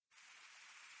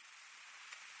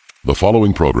The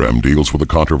following program deals with a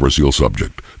controversial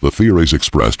subject. The theories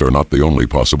expressed are not the only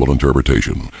possible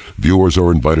interpretation. Viewers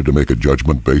are invited to make a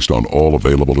judgment based on all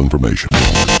available information.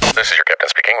 This is your captain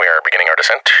speaking. We are beginning our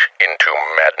descent into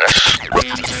madness.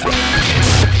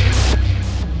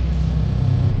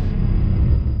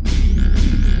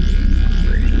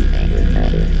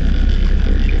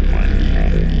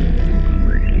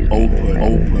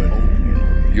 Open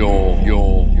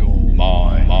your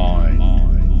mind.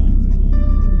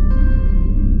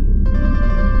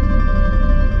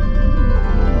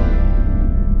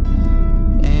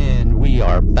 And we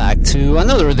are back to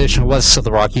another edition of West of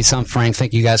the Rockies. I'm Frank.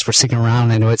 Thank you guys for sticking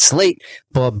around. I know it's late,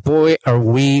 but boy, are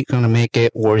we going to make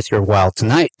it worth your while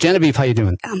tonight. Genevieve, how you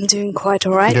doing? I'm doing quite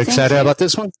all right. You excited about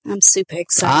this one? I'm super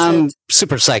excited. I'm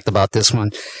super psyched about this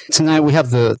one. Tonight we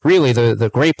have the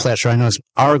great pleasure, I know it's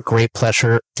our great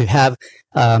pleasure, to have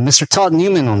Mr. Todd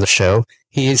Newman on the show.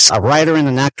 He's a writer and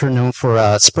an actor known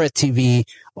for Spread TV,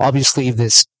 obviously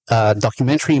this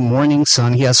documentary Morning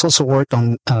Sun. He has also worked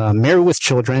on Married with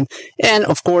Children. And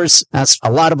of course, as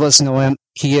a lot of us know him,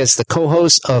 he is the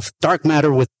co-host of Dark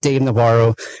Matter with Dave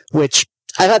Navarro, which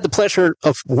I've had the pleasure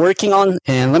of working on.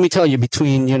 And let me tell you,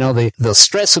 between, the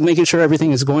stress of making sure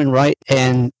everything is going right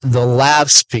and the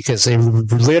laughs, because it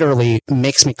literally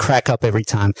makes me crack up every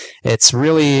time. It's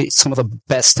really some of the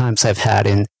best times I've had.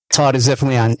 And Todd is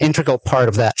definitely an integral part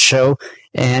of that show.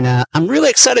 And I'm really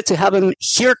excited to have him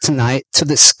here tonight to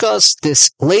discuss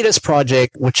this latest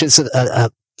project, which is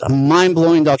a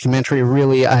mind-blowing documentary,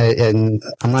 really, and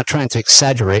I'm not trying to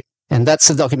exaggerate. And that's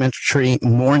the documentary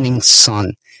Morning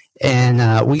Sun.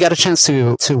 And we got a chance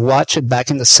to watch it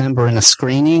back in December in a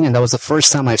screening, and that was the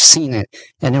first time I've seen it.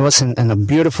 And it was in a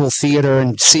beautiful theater,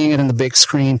 and seeing it in the big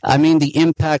screen, I mean, the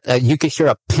impact, you could hear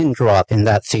a pin drop in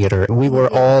that theater. We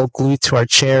were all glued to our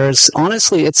chairs.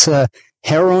 Honestly, it's a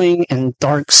harrowing and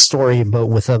dark story, but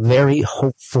with a very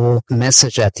hopeful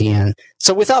message at the end.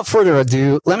 So without further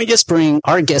ado, let me just bring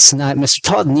our guest tonight, Mr.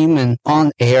 Todd Newman,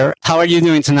 on air. How are you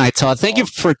doing tonight, Todd? Thank you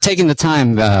for taking the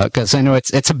time, because I know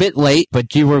it's a bit late,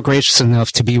 but you were gracious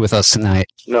enough to be with us tonight.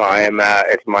 No, I am.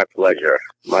 It's my pleasure.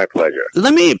 My pleasure.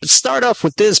 Let me start off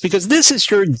with this, because this is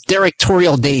your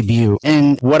directorial debut,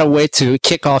 and what a way to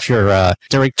kick off your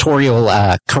directorial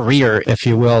career, if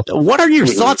you will. What are your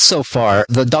thoughts so far?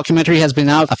 The documentary has been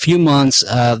out a few months.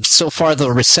 So far,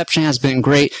 the reception has been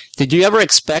great. Did you ever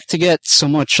expect to get so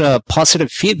much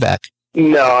positive feedback?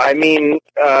 No, I mean,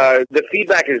 the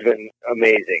feedback has been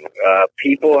amazing.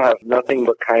 People have nothing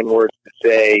but kind words to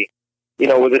say.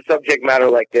 With a subject matter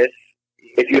like this,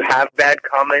 if you have bad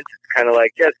comments, it's kind of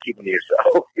like, just keep them to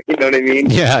yourself. You know what I mean?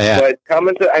 Yeah. But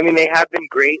comments, they have been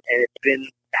great, and it's been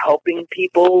helping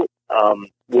people,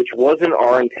 which wasn't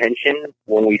our intention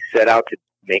when we set out to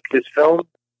make this film.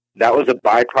 That was a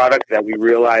byproduct that we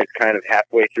realized kind of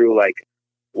halfway through, like,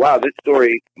 wow, this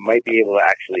story might be able to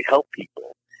actually help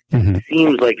people. Mm-hmm. It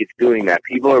seems like it's doing that.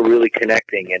 People are really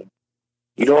connecting, and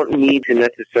you don't need to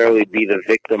necessarily be the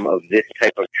victim of this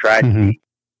type of tragedy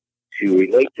to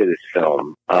relate to this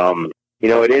film.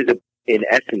 It is, in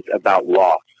essence, about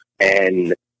loss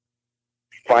and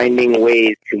finding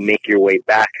ways to make your way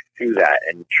back through that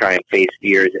and try and face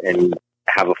fears and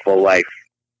have a full life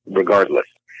regardless.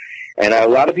 And a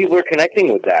lot of people are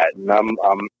connecting with that, and I'm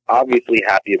obviously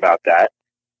happy about that.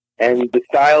 And the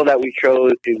style that we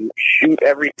chose to shoot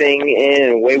everything in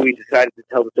and the way we decided to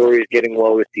tell the story is getting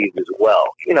well received as well.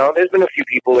 There's been a few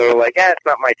people that are like, it's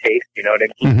not my taste, you know what I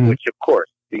mean? Which, of course,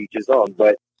 to each his own.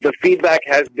 But the feedback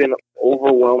has been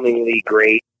overwhelmingly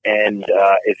great, and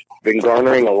it's been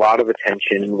garnering a lot of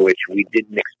attention, which we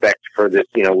didn't expect for this.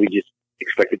 We just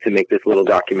expected to make this little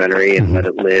documentary and let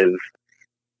it live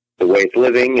the way it's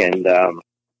living, and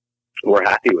we're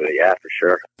happy with it, yeah, for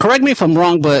sure. Correct me if I'm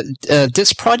wrong, but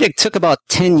this project took about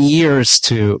 10 years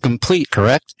to complete,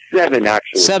 correct? 7,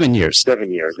 actually. 7 years.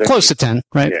 7 years. Close to 10,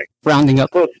 right? Yeah. Rounding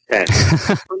up. Close to 10.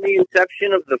 From the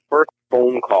inception of the first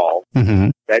phone call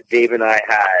that Dave and I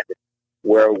had,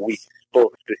 where we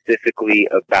spoke specifically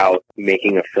about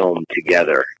making a film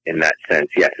together in that sense,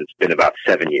 yes, it's been about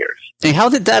 7 years. And how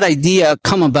did that idea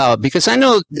come about? Because I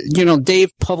know,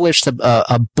 Dave published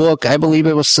a book, I believe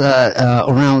it was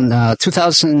around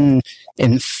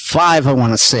 2005, I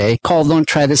want to say, called Don't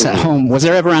Try This at Home. Was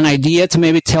there ever an idea to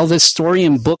maybe tell this story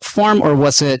in book form, or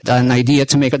was it an idea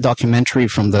to make a documentary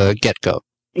from the get-go?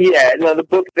 Yeah, no, the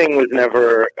book thing was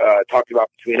never talked about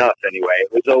between us anyway.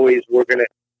 It was always, we're going to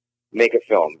make a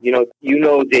film. You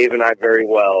know Dave and I very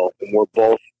well, and we're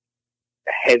both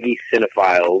heavy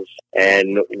cinephiles,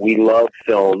 and we love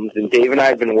films. And Dave and I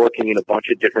have been working in a bunch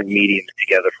of different mediums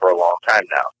together for a long time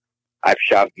now. I've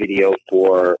shot video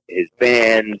for his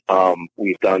band.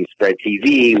 We've done Spread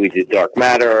TV. We did Dark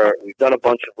Matter. We've done a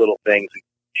bunch of little things. We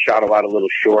shot a lot of little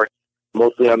shorts,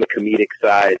 mostly on the comedic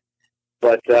side.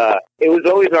 But it was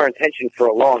always our intention for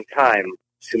a long time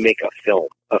to make a film,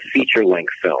 a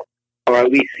feature-length film, or at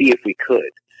least see if we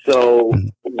could. So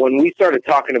when we started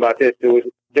talking about this,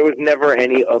 there was never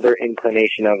any other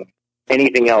inclination of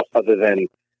anything else other than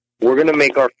we're going to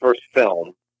make our first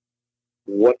film.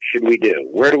 What should we do?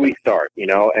 Where do we start? You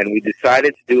know, and we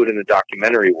decided to do it in the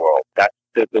documentary world. That's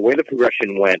the way the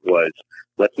progression went was,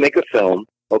 let's make a film.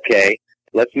 Okay.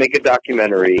 Let's make a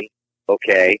documentary.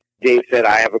 Okay. Dave said,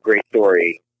 I have a great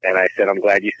story. And I said, I'm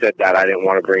glad you said that. I didn't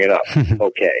want to bring it up.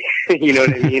 Okay. You know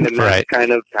what I mean? And that's Right.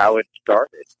 kind of how it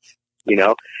started, you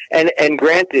know? And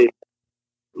granted,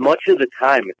 much of the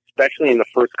time, especially in the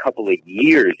first couple of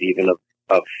years even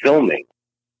of filming,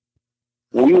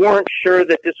 we weren't sure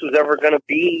that this was ever going to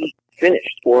be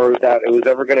finished or that it was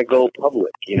ever going to go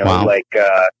public. You know, Wow. like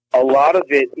a lot of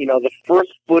it, you know, the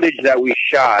first footage that we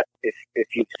shot, if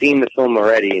you've seen the film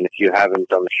already, and if you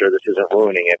haven't, I'm sure this isn't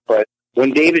ruining it, but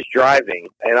when Dave is driving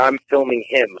and I'm filming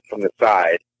him from the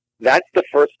side, that's the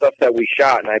first stuff that we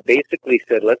shot. And I basically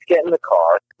said, let's get in the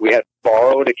car. We had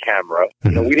borrowed a camera.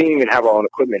 You know, we didn't even have our own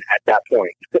equipment at that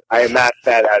point. I amassed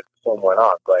that as the film went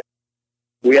on, but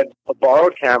we had a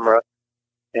borrowed camera.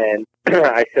 And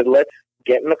I said, let's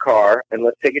get in the car and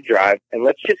let's take a drive and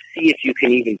let's just see if you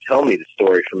can even tell me the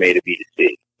story from A to B to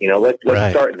C. You know, let's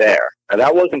Right. start there. Now,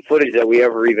 that wasn't footage that we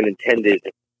ever even intended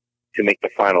to make the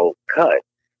final cut,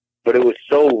 but it was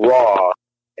so raw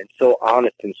and so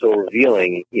honest and so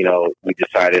revealing, you know, we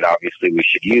decided obviously we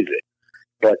should use it.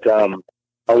 But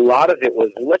a lot of it was,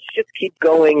 let's just keep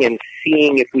going and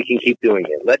seeing if we can keep doing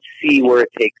it. Let's see where it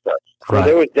takes us. So Right.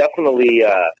 there was definitely,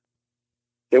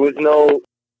 there was no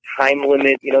time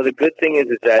limit. You know, the good thing is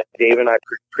that Dave and I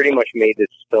pretty much made this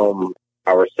film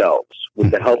ourselves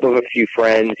with the help of a few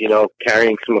friends, you know,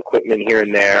 carrying some equipment here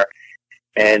and there,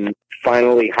 and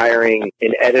finally hiring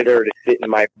an editor to sit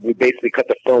in we basically cut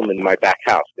the film in my back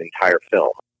house, the entire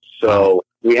film. So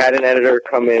we had an editor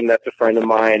come in that's a friend of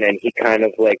mine, and he kind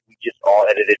of like, we just all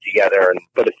edited together.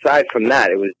 But aside from that,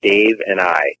 it was Dave and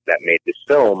I that made this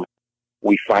film.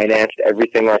 We financed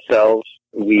everything ourselves.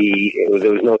 There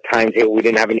was no timetable. We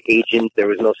didn't have an agent. There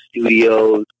was no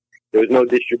studios. There was no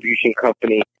distribution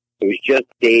company. It was just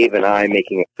Dave and I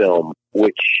making a film,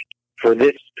 which for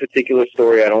this particular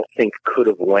story, I don't think could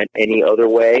have went any other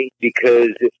way, because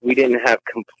if we didn't have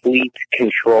complete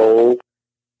control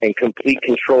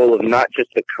of not just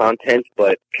the content,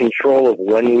 but control of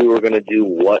when we were going to do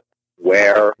what,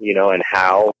 where, you know, and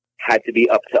how, had to be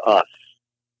up to us.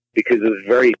 Because it was a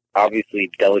very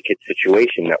obviously delicate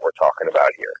situation that we're talking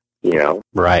about here, you know?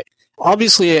 Right.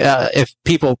 Obviously, if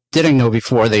people didn't know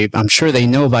before, I'm sure they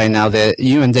know by now that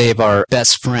you and Dave are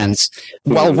best friends.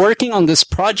 While working on this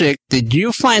project, did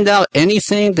you find out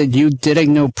anything that you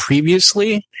didn't know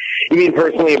previously? You mean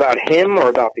personally about him or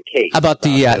about the case? About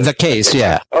the case,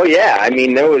 yeah. Oh, yeah. I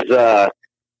mean, there was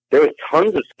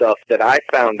tons of stuff that I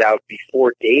found out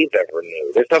before Dave ever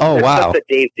knew. There's stuff that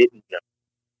Dave didn't know,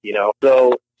 you know?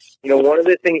 So, you know, one of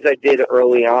the things I did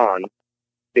early on,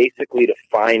 basically to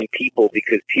find people,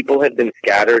 because people had been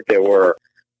scattered. There were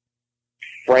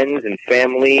friends and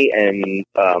family and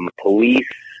police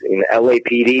and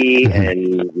LAPD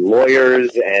and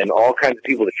lawyers and all kinds of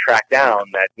people to track down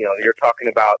that, you know, you're talking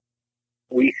about.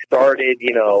 We started,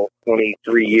 you know,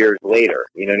 23 years later,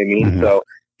 you know what I mean? So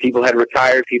people had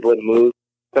retired, people had moved,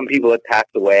 some people had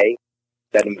passed away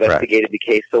that investigated the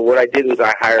case. So what I did was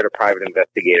I hired a private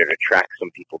investigator to track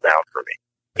some people down for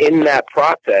me. In that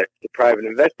process, the private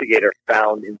investigator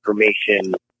found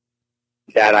information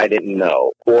that I didn't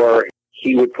know, or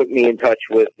he would put me in touch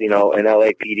with, you know, an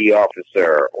LAPD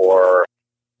officer or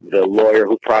the lawyer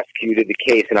who prosecuted the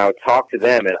case, and I would talk to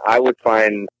them, and I would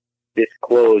find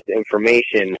disclosed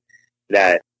information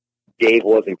that Dave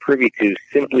wasn't privy to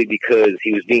simply because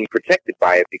he was being protected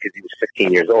by it because he was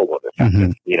 15 years old when this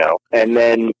happened, you know. And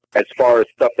then as far as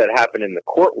stuff that happened in the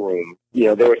courtroom, you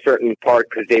know, there were certain parts,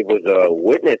 because Dave was a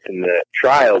witness in the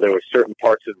trial, there were certain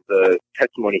parts of the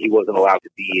testimony he wasn't allowed to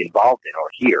be involved in or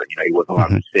hear. You know, he wasn't allowed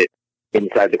to sit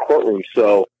inside the courtroom.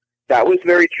 So that was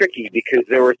very tricky because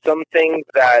there were some things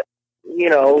that, you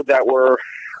know, that were,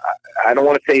 I don't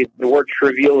want to say the word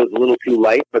trivial is a little too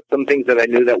light, but some things that I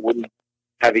knew that wouldn't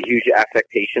have a huge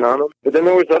affectation on them. But then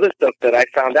there was other stuff that I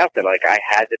found out that, like, I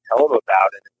had to tell him about,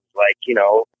 and it was like, you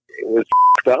know, it was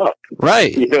up.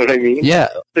 Right. You know what I mean? Yeah.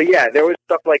 So, yeah, there was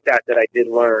stuff like that that I did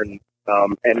learn,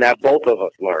 and that both of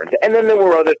us learned. And then there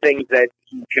were other things that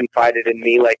he confided in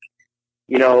me, like,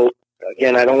 you know,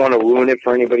 again, I don't want to ruin it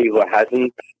for anybody who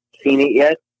hasn't seen it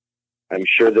yet. I'm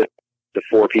sure that the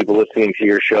 4 people listening to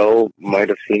your show might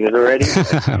have seen it already.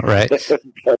 Right.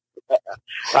 But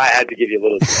I had to give you a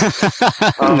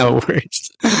little. No worries.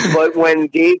 But when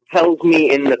Dave tells me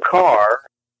in the car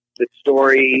the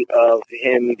story of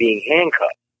him being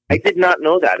handcuffed, I did not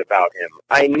know that about him.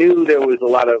 I knew there was a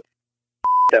lot of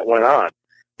that went on,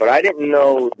 but I didn't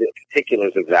know the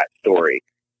particulars of that story.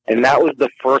 And that was the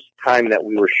first time that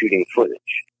we were shooting footage.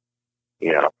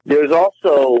 You know, there's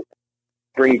also,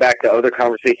 bring back the other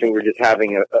conversation we were just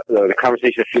having, the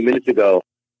conversation a few minutes ago.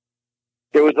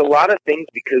 There was a lot of things,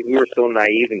 because we were so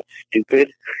naive and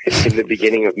stupid in the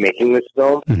beginning of making this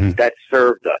film, that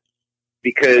served us.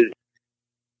 Because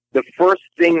the first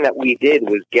thing that we did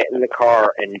was get in the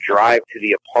car and drive to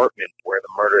the apartment where the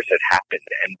murders had happened.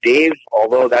 And Dave,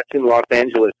 although that's in Los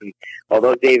Angeles, and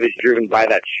although Dave has driven by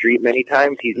that street many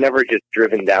times, he's never just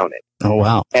driven down it. Oh,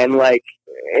 wow. And, like,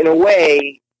 in a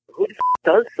way, who the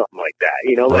does something like that?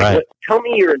 You know, like, Right. Tell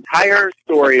me your entire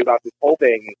story about this whole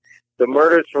thing, the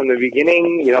murders from the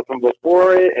beginning, you know, from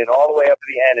before it and all the way up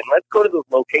to the end, and let's go to the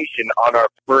location on our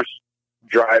first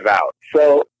drive out.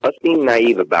 So us being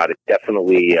naive about it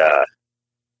definitely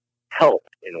helped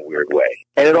in a weird way.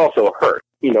 And it also hurt.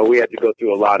 You know, we had to go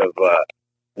through a lot of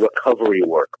recovery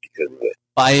work because of it.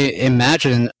 I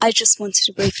imagine. I just wanted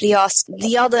to briefly ask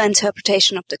the other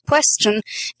interpretation of the question.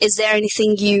 Is there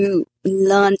anything you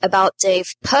learned about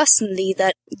Dave personally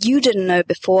that you didn't know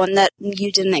before and that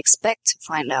you didn't expect to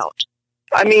find out?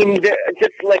 I mean,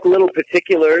 just like little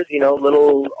particulars, you know,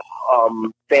 little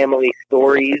family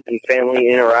stories and family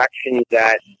interactions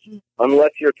that,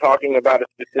 unless you're talking about a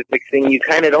specific thing, you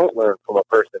kind of don't learn from a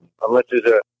person, unless there's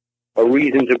a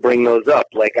reason to bring those up.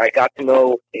 Like, I got to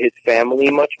know his family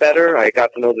much better. I got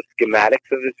to know the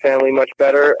schematics of his family much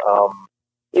better.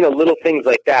 You know, little things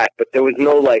like that. But there was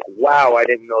no, like, wow, I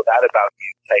didn't know that about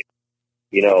you type,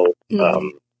 you know,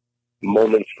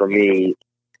 moments for me.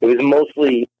 It was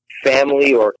mostly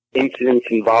family or incidents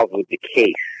involved with the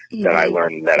case that I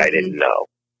learned that I didn't know,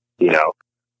 you know.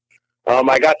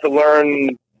 I got to learn,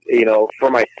 you know, for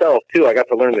myself, too. I got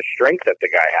to learn the strength that the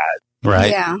guy has.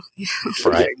 Right. Yeah.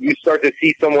 Right. You start to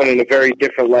see someone in a very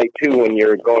different light, too, when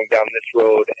you're going down this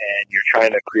road and you're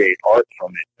trying to create art from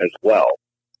it as well.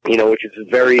 You know, which is a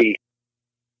very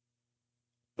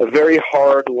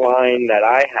hard line that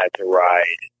I had to ride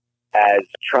as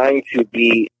trying to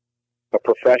be a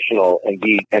professional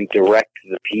and direct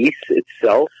the piece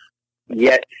itself,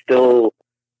 yet still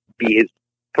be his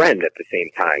friend at the same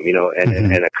time, you know,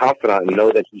 and a confidant, and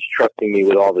know that he's trusting me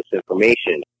with all this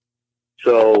information.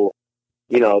 So,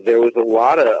 you know, there was a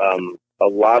lot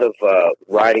of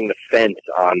riding the fence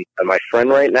on my friend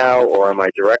right now or on my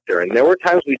director. And there were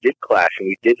times we did clash and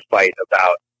we did fight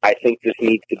about, I think this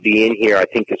needs to be in here, I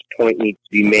think this point needs to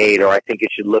be made, or I think it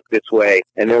should look this way.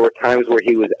 And there were times where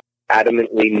he was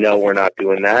adamantly, no, we're not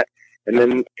doing that. And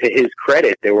then, to his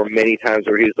credit, there were many times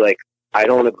where he was like, I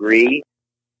don't agree.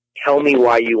 Tell me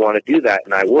why you want to do that,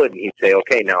 and I would. And he'd say,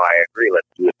 okay, now I agree. Let's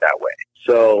do it that way.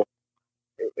 So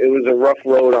it was a rough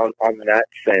road on that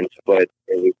sense, but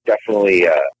it was definitely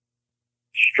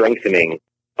strengthening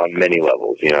on many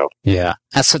levels, you know. Yeah.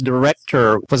 As a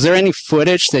director, was there any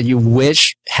footage that you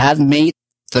wish had made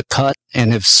the cut?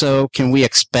 And if so, can we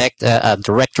expect a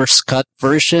director's cut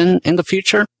version in the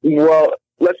future? Well,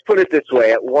 let's put it this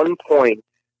way. At one point,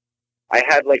 I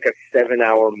had like a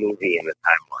 7-hour movie in the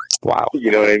timeline. Wow.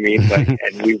 You know what I mean? Like,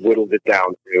 and we whittled it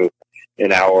down to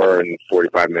an hour and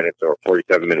 45 minutes or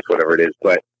 47 minutes, whatever it is.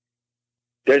 But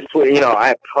there's, you know, I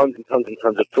have tons and tons and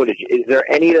tons of footage. Is there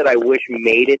any that I wish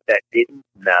made it that didn't?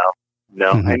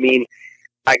 No. I mean,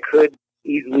 I could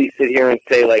easily sit here and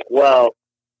say, like, well,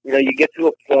 you know, you get to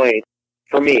a point,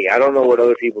 for me, I don't know what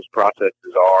other people's processes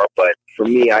are, but for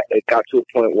me, it got to a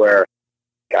point where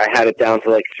I had it down to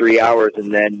like 3 hours,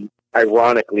 and then,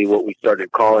 ironically, what we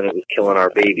started calling it was killing our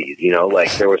babies, you know?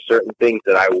 Like, there were certain things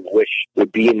that I wish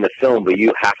would be in the film, but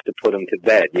you have to put them to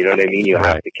bed, you know what I mean? You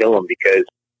have to kill them because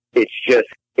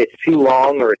it's too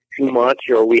long, or it's too much,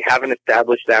 or we haven't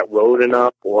established that road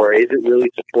enough, or is it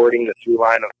really supporting the through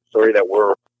line of the story that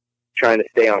we're trying to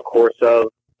stay on course of?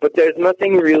 But there's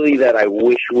nothing really that I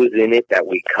wish was in it that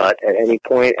we cut at any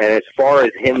point. And as far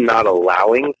as him not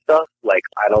allowing stuff, like,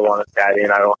 I don't want that in,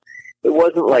 it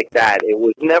wasn't like that. It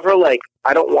was never like,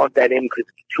 I don't want that in because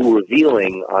it's too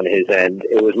revealing on his end.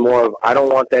 It was more of, I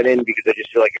don't want that in because I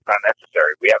just feel like it's not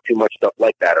necessary. We have too much stuff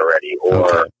like that already.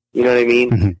 Or, you know what I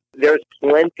mean? There's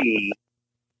plenty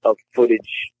of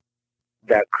footage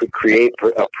that could create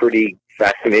a pretty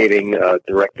fascinating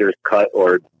director's cut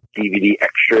or DVD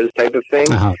extras type of thing.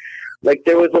 Like,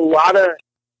 there was a lot of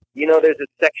there's a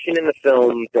section in the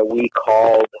film that we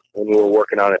called, when we were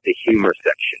working on it, the humor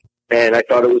section. And I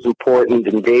thought it was important,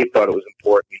 and Dave thought it was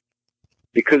important,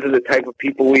 because of the type of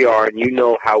people we are, and you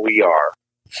know how we are.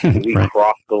 We Right.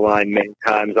 crossed the line many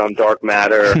times on Dark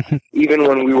Matter. Even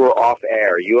when we were off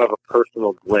air, you have a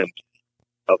personal glimpse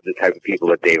of the type of people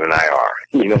that Dave and I are,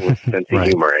 with sense of Right.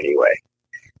 humor anyway.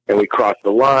 And we cross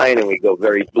the line, and we go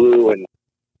very blue, and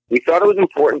we thought it was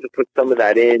important to put some of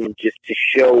that in just to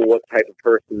show what type of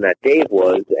person that Dave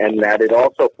was, and that it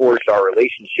also forged our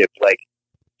relationship. Like,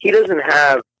 he doesn't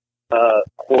have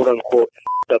quote-unquote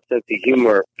up sense of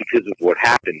humor because of what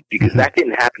happened, because that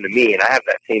didn't happen to me, and I have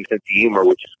that same sense of humor,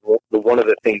 which is one of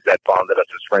the things that bonded us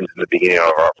as friends in the beginning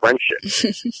of our friendship.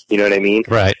 You know what I mean?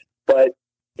 Right. But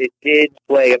it did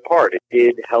play a part. It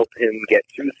did help him get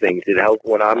through things. It helped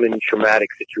when I'm in traumatic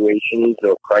situations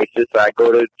or crisis, I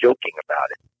go to joking about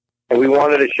it. And we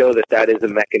wanted to show that that is a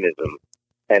mechanism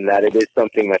and that it is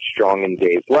something that's strong in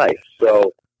Dave's life.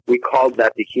 So we called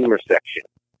that the humor section.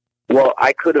 Well,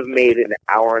 I could have made an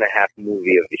hour-and-a-half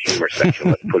movie of the humor section,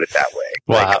 let's put it that way.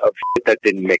 Wow. Like, of shit that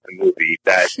didn't make the movie.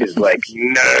 That is like,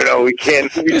 no, we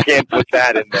can't put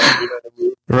that in there. You know what I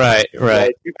mean?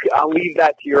 Right. I'll leave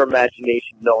that to your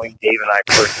imagination, knowing Dave and I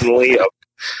personally, of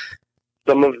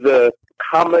some of the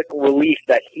comic relief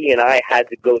that he and I had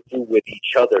to go through with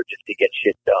each other just to get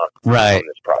shit done Right. on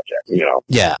this project,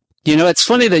 Yeah. It's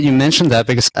funny that you mentioned that,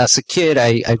 because as a kid,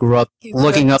 I grew up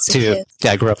looking up to...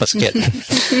 Yeah, I grew up as a kid.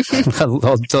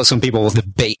 Although some people will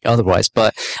debate otherwise.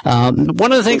 But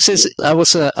one of the things is I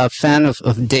was a fan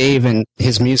of Dave and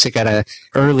his music at an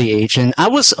early age. And I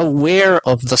was aware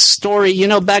of the story.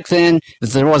 Back then,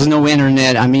 there was no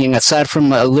internet. I mean, aside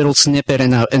from a little snippet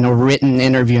in a written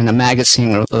interview in a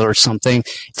magazine or something,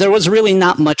 there was really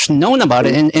not much known about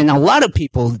it. And a lot of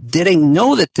people didn't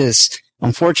know that this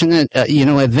unfortunate,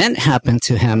 event happened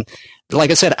to him.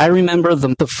 Like I said, I remember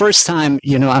the first time,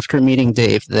 after meeting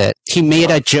Dave, that he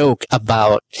made a joke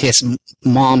about his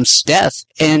mom's death,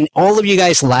 and all of you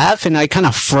guys laughed, and I kind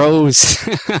of froze,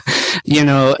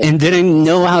 and didn't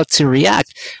know how to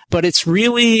react. But it's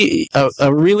really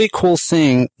a really cool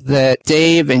thing that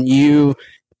Dave and you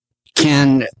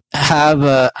can have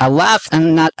a laugh,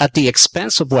 and not at the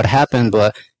expense of what happened,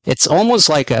 but it's almost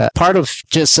like a part of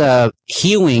just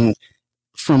healing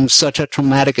from such a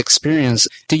traumatic experience.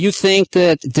 Do you think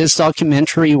that this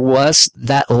documentary was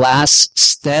that last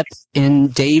step in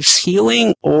Dave's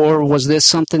healing, or was this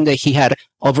something that he had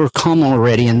overcome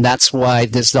already, and that's why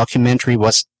this documentary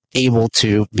was able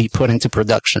to be put into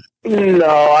production?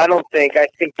 No, I don't think. I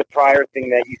think the prior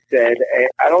thing that you said,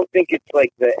 I don't think it's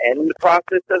like the end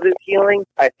process of his healing.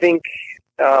 I think,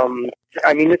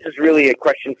 this is really a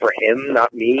question for him,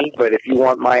 not me, but if you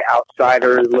want my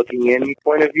outsider looking in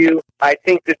point of view, I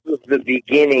think this was the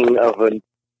beginning of a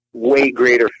way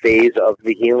greater phase of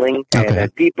the healing and a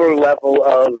deeper level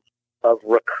of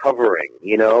recovering,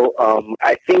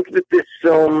 I think that this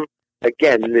film,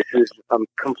 again, I'm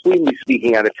completely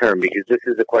speaking out of turn because this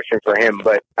is a question for him,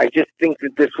 but I just think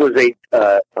that this was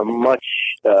a much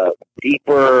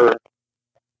deeper,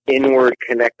 inward,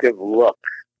 connective look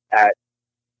at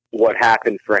what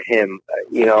happened for him.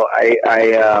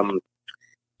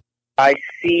 I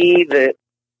see that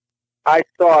I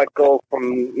saw it go from,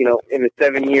 in the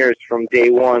 7 years from day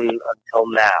one until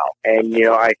now. And,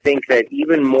 I think that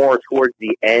even more towards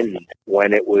the end,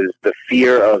 when it was the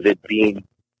fear of it being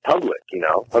public,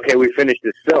 okay, we finished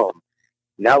this film,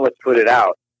 now let's put it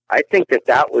out. I think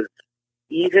that was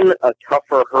even a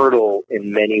tougher hurdle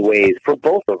in many ways for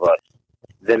both of us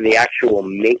than the actual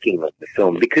making of the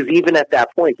film. Because even at that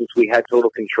point, since we had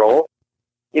total control,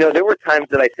 there were times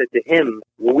that I said to him,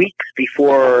 weeks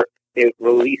before it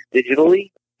released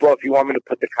digitally, bro, if you want me to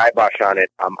put the kibosh on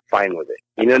it, I'm fine with it.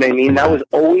 You know what I mean? That was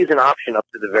always an option up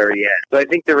to the very end. So I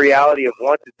think the reality of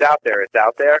once it's out there,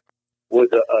 was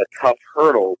a tough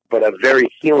hurdle, but a very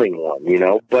healing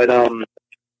one, But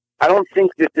I don't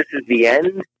think that this is the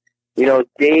end.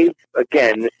 Dave,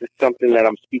 again, this is something that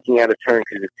I'm speaking out of turn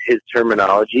because it's his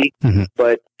terminology,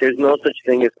 but there's no such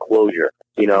thing as closure,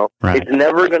 Right. It's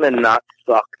never going to not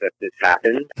suck that this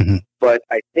happened, but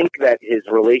I think that his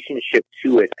relationship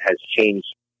to it has changed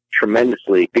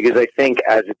tremendously because I think,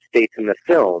 as it states in the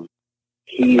film,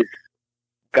 he's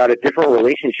got a different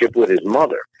relationship with his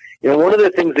mother. One of the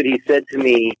things that he said to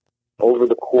me over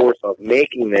the course of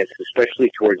making this,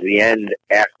 especially towards the end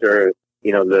after,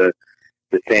 the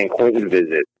San Quentin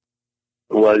visit,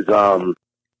 was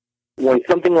when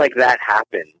something like that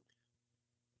happens,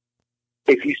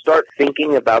 if you start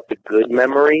thinking about the good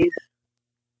memories,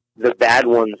 the bad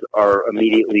ones are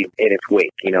immediately in its wake.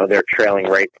 They're trailing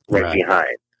right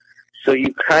behind. So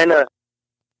you kind of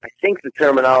I think the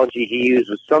terminology he used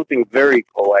was something very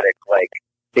poetic, like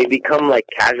they become like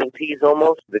casualties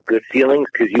almost, the good feelings,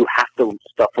 because you have to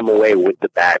stuff them away with the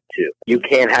bad too. You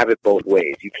can't have it both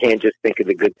ways. You can't just think of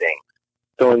the good things.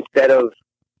 So instead of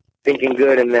thinking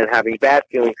good and then having bad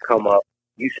feelings come up,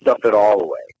 you stuff it all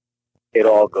away. It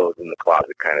all goes in the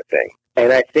closet kind of thing.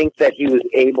 And I think that he was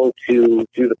able to,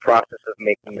 through the process of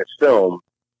making this film,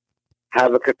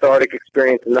 have a cathartic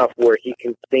experience enough where he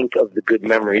can think of the good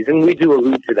memories. And we do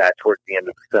allude to that towards the end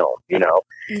of the film, you know.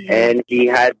 Mm-hmm. And he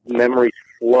had memories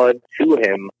flood to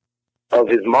him of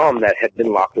his mom that had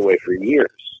been locked away for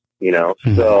years, you know.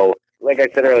 Mm-hmm. So, like I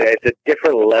said earlier, it's a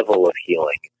different level of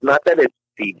healing. It's not that it's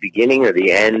the beginning or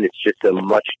the end, it's just a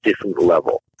much different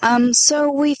level.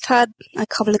 So we've had a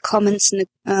couple of comments in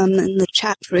the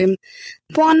chat room.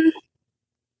 One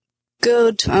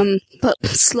good, but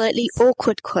slightly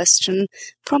awkward question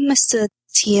from Mr.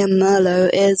 T.M. Merlo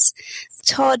is,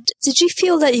 Todd, did you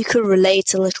feel that you could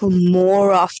relate a little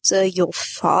more after your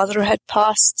father had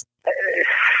passed?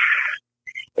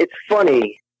 It's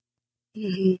funny.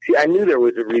 Mm-hmm. See, I knew there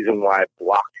was a reason why I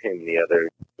blocked him the other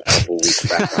couple weeks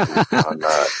back on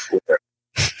Twitter.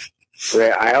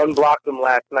 I unblocked him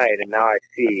last night, and now I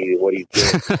see what he's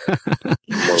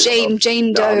doing.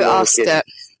 Jane Doe asked it.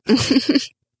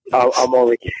 I'm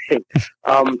only kidding.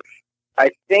 I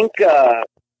think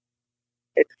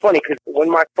it's funny because when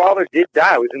my father did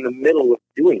die, I was in the middle of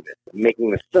doing this,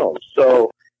 making this film. So,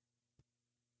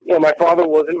 you know, my father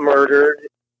wasn't murdered.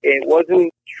 It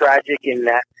wasn't tragic in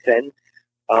that sense.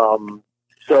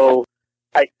 So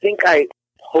I think I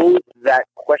posed that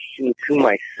question to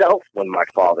myself when my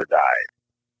father died.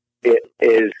 It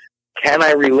is, can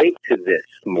I relate to this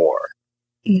more?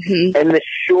 Mm-hmm. And the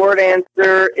short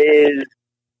answer is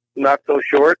not so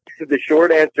short. The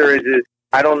short answer is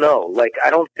I don't know. Like, I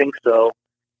don't think so.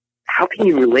 How can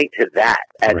you relate to that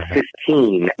at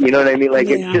 15? You know what I mean? Like,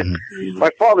 it's just, my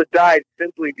father died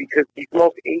simply because he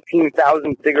smoked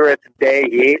 18,000 cigarettes a day.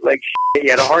 He ate like shit. He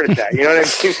had a heart attack. You know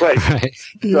what I mean? Like,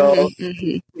 so,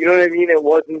 you know what I mean? It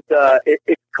wasn't,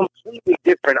 it's completely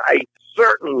different. I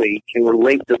certainly can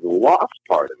relate to the loss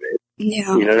part of it.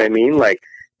 Yeah. You know what I mean? Like,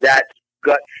 that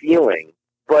gut feeling.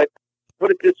 But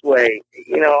put it this way,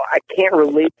 you know, I can't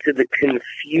relate to the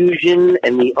confusion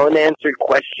and the unanswered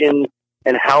questions.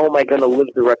 And how am I going to live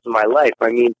the rest of my life? I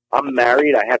mean, I'm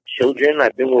married. I have children.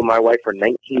 I've been with my wife for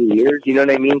 19 years. You know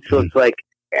what I mean? So it's like,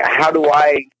 how do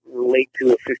I relate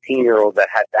to a 15-year-old that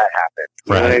had that happen?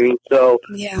 You know what I mean? So,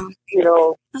 you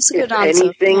know, that's a good if answer.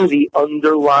 anything, the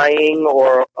underlying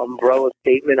or umbrella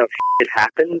statement of shit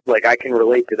happens, like I can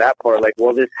relate to that part. Like,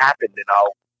 well, this happened and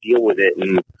I'll deal with it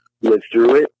and live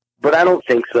through it. But I don't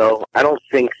think so. I don't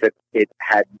think that it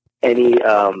had any,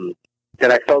 that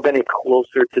I felt any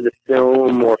closer to the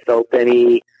film or felt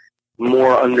any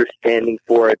more understanding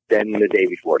for it than the day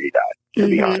before he died, to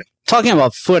be honest. Talking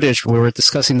about footage, we were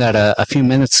discussing that a few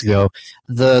minutes ago.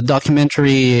 The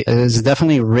documentary is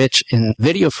definitely rich in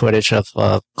video footage of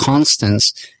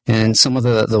Constance and some of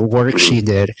the work she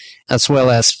did, as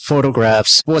well as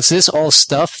photographs. Was this all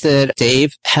stuff that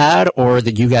Dave had, or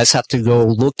did you guys have to go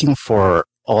looking for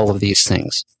all of these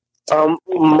things?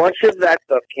 Much of that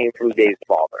stuff came from Dave's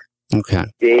father. Okay.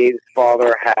 Dave's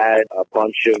father had a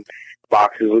bunch of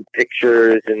boxes with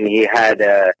pictures, and he had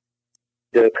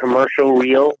the commercial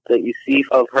reel that you see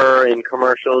of her in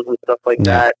commercials and stuff like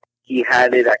that. He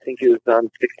had it, I think it was on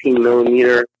 16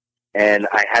 millimeter, and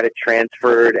I had it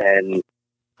transferred and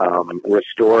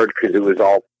restored because it was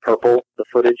all purple. The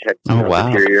footage had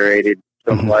deteriorated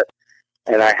somewhat.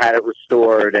 And I had it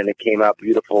restored, and it came out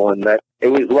beautiful. And that it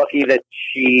was lucky that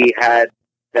she had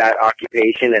that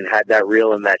occupation and had that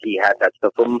reel and that he had that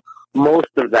stuff. But most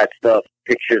of that stuff,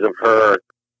 pictures of her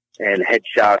and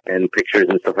headshots and pictures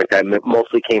and stuff like that,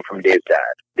 mostly came from Dave's dad.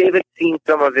 Dave had seen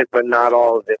some of it, but not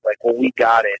all of it. Like, when we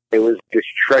got it, it was this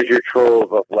treasure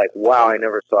trove of like, wow, I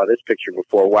never saw this picture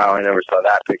before. Wow, I never saw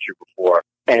that picture before.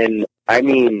 And I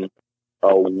mean,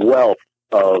 a wealth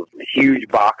of huge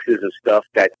boxes of stuff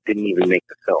that didn't even make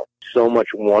the film. So much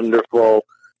wonderful,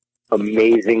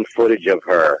 amazing footage of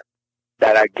her.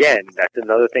 That, again, that's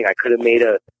another thing. I could have made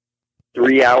a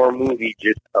 3-hour movie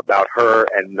just about her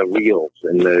and the reels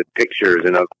and the pictures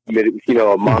and a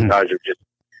montage of just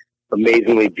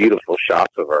amazingly beautiful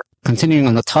shots of her. Continuing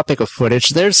on the topic of footage,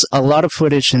 there's a lot of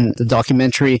footage in the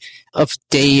documentary of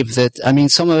Dave that, I mean,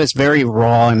 some of it's very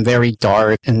raw and very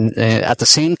dark, and at the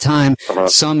same time,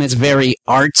 some is very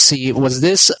artsy. Was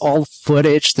this all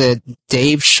footage that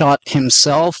Dave shot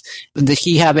himself? Did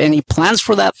he have any plans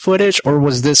for that footage, or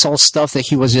was this all stuff that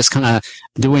he was just kind of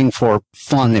doing for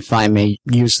fun, if I may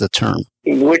use the term?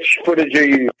 Which footage are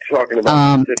you talking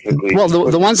about specifically? Well,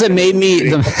 the ones that made me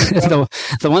the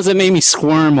ones that made me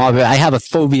squirm of it. I have a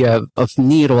phobia of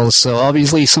needles, so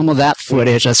obviously some of that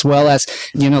footage, as well as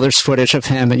there's footage of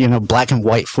him, black and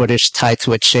white footage tied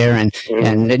to a chair, and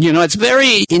it's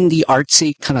very indie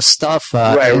artsy kind of stuff,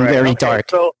 and very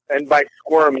dark. So, and by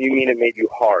squirm, you mean it made you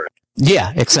hard?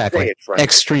 Yeah, exactly. Say it, Frank.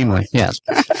 Extremely, yes.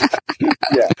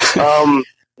 Yeah.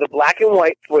 The black and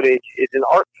white footage is an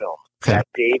art film that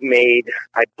Dave made,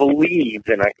 I believe,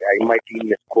 and I might be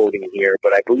misquoting here,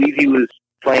 but I believe he was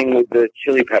playing with the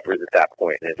Chili Peppers at that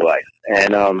point in his life.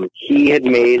 And he had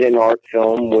made an art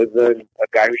film with a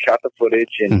guy who shot the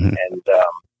footage, and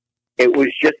it was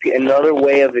just another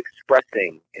way of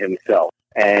expressing himself.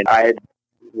 And I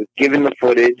was given the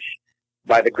footage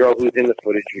by the girl who's in the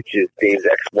footage, which is Dave's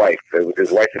ex-wife. It was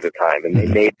his wife at the time, and they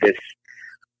made this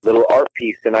little art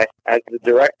piece, and as the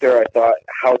director, I thought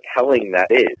how telling that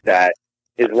is, that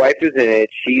his wife is in it,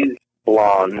 she's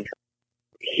blonde,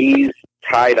 he's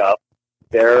tied up,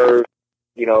 they're,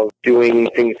 doing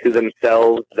things to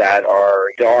themselves that are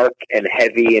dark and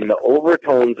heavy, and the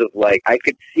overtones of, I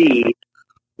could see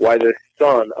why the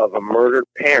son of a murdered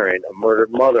parent, a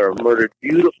murdered mother, a murdered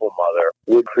beautiful mother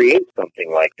would create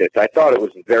something like this. I thought it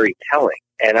was very telling,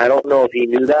 and I don't know if he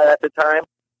knew that at the time.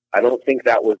 I don't think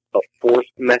that was a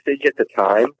forced message at the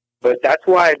time, but that's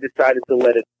why I decided to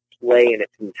let it play in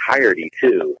its entirety,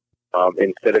 too,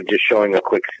 instead of just showing a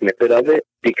quick snippet of it,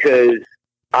 because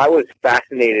I was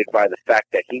fascinated by the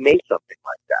fact that he made something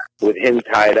like that, with him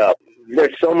tied up.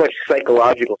 There's so much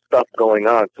psychological stuff going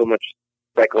on, so much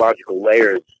psychological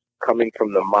layers coming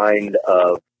from the mind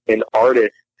of an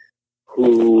artist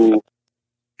who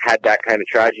had that kind of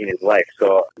tragedy in his life.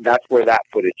 So that's where that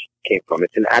footage came from.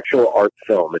 It's an actual art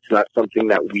film. It's not something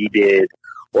that we did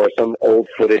or some old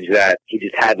footage that he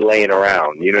just had laying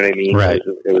around. You know what I mean? Right.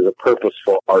 It was a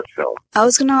purposeful art film. I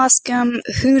was going to ask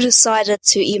who decided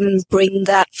to even bring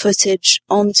that footage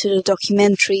onto the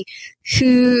documentary?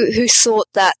 Who thought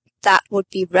that would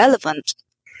be relevant?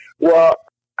 Well,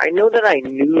 I know that I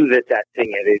knew that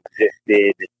thing had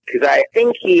existed because I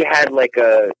think he had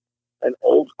an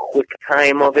old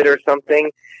QuickTime of it or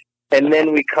something. And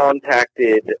then we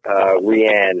contacted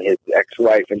Rianne, his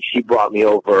ex-wife, and she brought me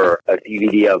over a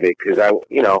DVD of it because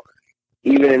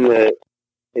even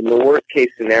in the worst case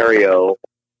scenario,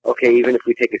 okay, even if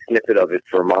we take a snippet of it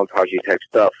for montage type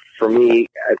stuff, for me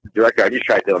as the director, I just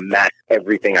tried to amass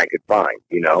everything I could find.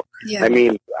 Yeah. I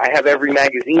mean, I have every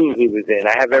magazine he was in.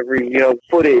 I have every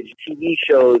footage, TV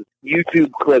shows,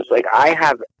 YouTube clips.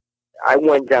 I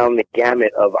went down the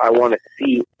gamut of I want to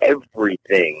see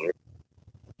everything,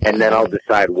 and then I'll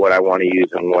decide what I want to use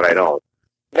and what I don't.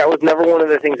 That was never one of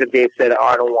the things that Dave said,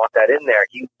 I don't want that in there.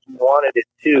 He wanted it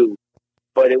too,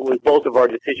 but it was both of our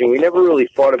decision. We never really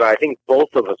thought about it. I think both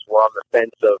of us were on the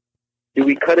fence of, do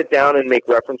we cut it down and make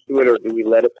reference to it, or do we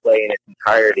let it play in its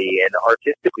entirety? And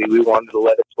artistically, we wanted to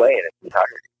let it play in its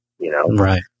entirety,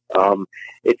 Right.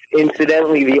 It's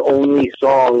incidentally the only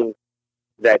song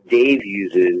that Dave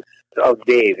uses of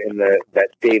Dave that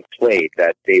Dave played,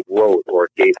 that Dave wrote, or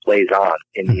Dave plays on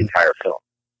in the entire film.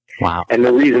 Wow. And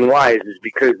the reason why is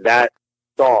because that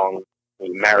song was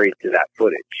married to that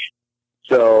footage.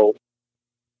 So,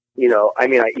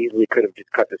 I easily could have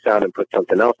just cut the sound and put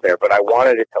something else there, but I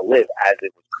wanted it to live as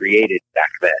it was created back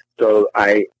then. So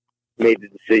I made the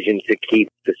decision to keep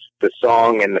the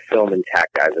song and the film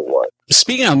intact as it was.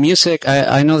 Speaking of music,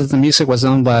 I know that the music was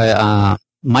done by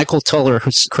Michael Tuller,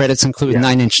 whose credits include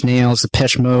Nine Inch Nails,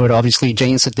 Depeche Mode, obviously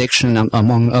Jane's Addiction,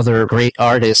 among other great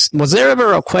artists. Was there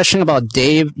ever a question about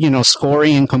Dave,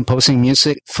 scoring and composing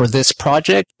music for this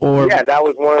project? Or yeah, that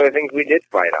was one of the things we did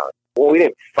fight on. Well, we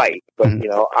didn't fight, but,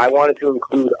 I wanted to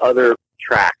include other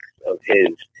tracks of his,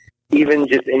 even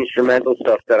just instrumental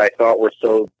stuff that I thought were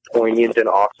so poignant and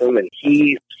awesome, and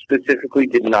he specifically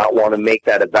did not want to make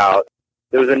that about.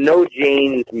 There was a no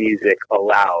Jane's music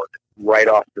allowed right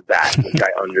off the bat, which I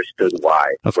understood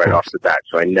why off the bat,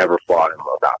 so I never fought him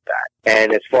about that.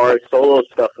 And as far as solo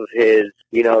stuff of his,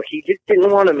 he just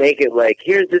didn't want to make it like,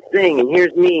 here's this thing, and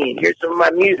here's me, and here's some of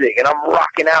my music, and I'm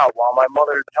rocking out while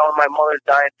telling my mother's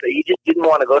dying. So he just didn't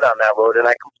want to go down that road, and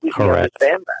I completely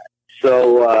understand that.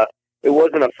 So it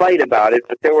wasn't a fight about it,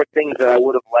 but there were things that I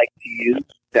would have liked to use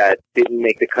that didn't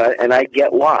make the cut, and I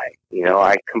get why.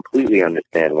 I completely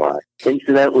understand why.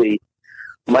 Incidentally,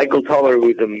 Michael Tuller,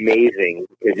 who's amazing,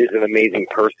 is just an amazing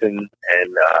person,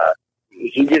 and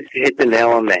he just hit the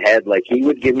nail on the head. Like, he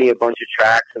would give me a bunch of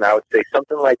tracks, and I would say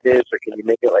something like this, or can you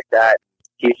make it like that?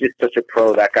 he's just such a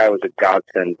pro. That guy was a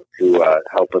godsend to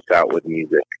help us out with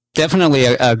music. Definitely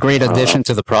a great addition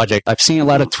to the project. I've seen a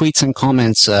lot of tweets and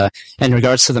comments in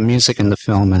regards to the music in the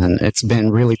film, and it's been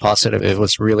really positive. It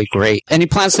was really great. Any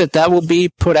plans that will be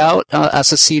put out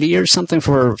as a CD or something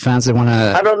for fans that want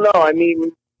to... I don't know. I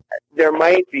mean, there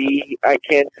might be. I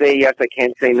can't say yes, I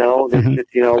can't say no. There's just,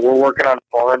 we're working on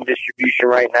foreign distribution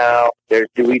right now. Do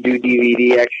we do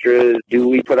DVD extras? Do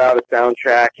we put out a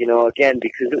soundtrack? Again,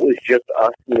 because it was just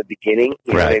us in the beginning,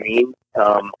 you know what I mean?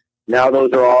 Now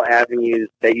those are all avenues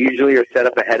that usually are set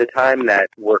up ahead of time that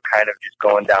we're kind of just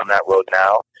going down that road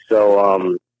now. So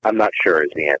I'm not sure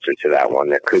is the answer to that one.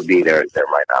 There could be, there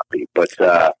might not be.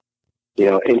 But,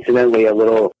 incidentally,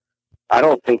 I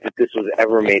don't think that this was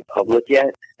ever made public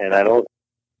yet, and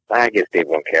I guess Dave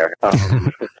won't care.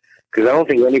 Because I don't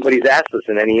think anybody's asked us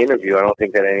in any interview. I don't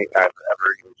think that I've ever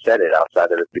even said it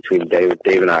outside of it between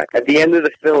Dave and I. At the end of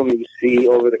the film, you see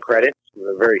over the credits,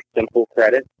 a very simple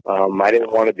credit. I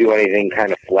didn't want to do anything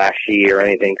kind of flashy or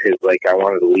anything because, I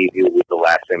wanted to leave you with the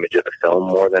last image of the film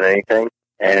more than anything.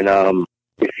 And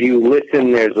if you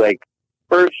listen, there's,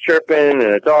 birds chirping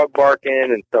and a dog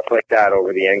barking and stuff like that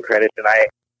over the end credits. And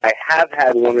I have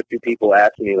had one or two people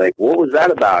ask me, what was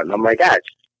that about? And I'm like,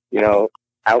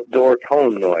 outdoor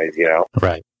tone noise,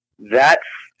 Right. That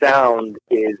sound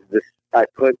is I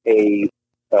put a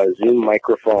Zoom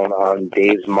microphone on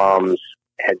Dave's mom's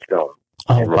headstone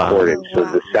and recorded. So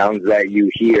the sounds that you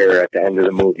hear at the end of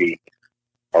the movie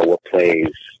are what plays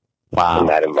in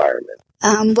that environment.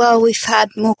 Well, we've had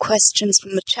more questions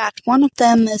from the chat. One of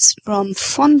them is from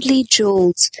Fondly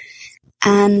Jules,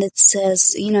 and it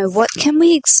says, what can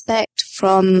we expect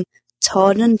from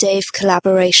Todd and Dave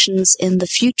collaborations in the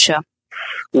future?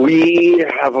 We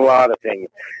have a lot of things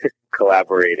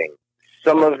collaborating.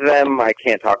 Some of them I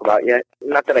can't talk about yet.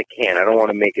 Not that I can't. I don't want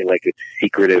to make it like it's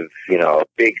secretive,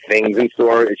 big things in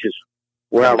store. It's just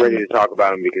we're not ready to talk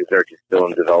about them because they're just still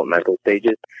in developmental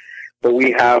stages. But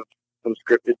we have some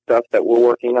scripted stuff that we're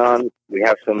working on. We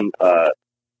have some, I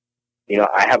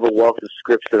have a wealth of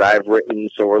scripts that I've written,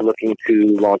 so we're looking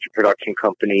to launch a production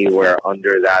company where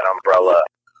under that umbrella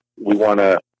we want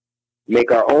to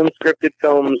make our own scripted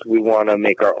films. We want to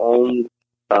make our own,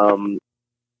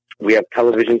 we have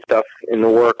television stuff in the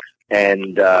works,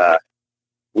 and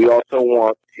we also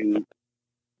want to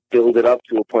build it up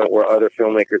to a point where other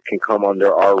filmmakers can come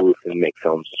under our roof and make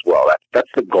films as well. That's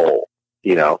the goal,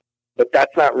 But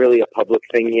that's not really a public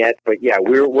thing yet. But yeah,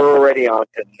 we're already on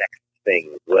to next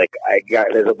things.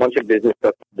 There's a bunch of business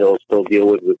stuff they'll still deal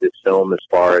with this film as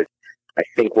far as, I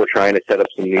think we're trying to set up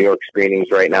some New York screenings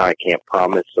right now. I can't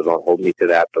promise, so don't hold me to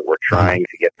that, but we're trying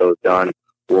to get those done.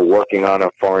 We're working on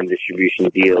a foreign distribution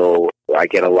deal. I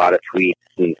get a lot of tweets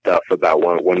and stuff about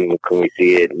when can we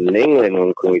see it in England,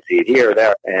 when can we see it here or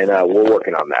there, and we're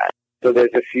working on that. So there's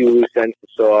a few loose ends to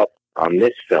sew up on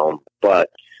this film, but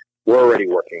we're already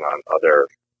working on other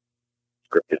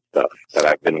scripted stuff that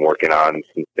I've been working on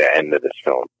since the end of this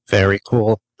film. Very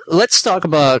cool. Let's talk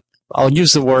about, I'll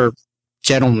use the word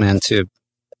gentleman to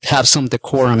have some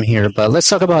decorum here, but let's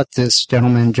talk about this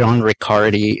gentleman, John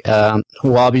Riccardi,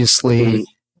 who obviously,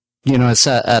 is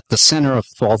at the center of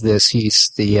all this.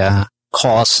 He's the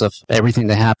cause of everything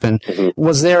that happened.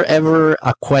 Was there ever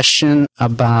a question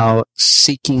about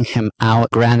seeking him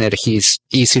out? Granted, he's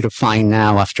easy to find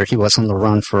now after he was on the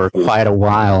run for quite a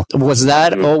while. Was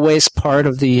that always part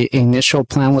of the initial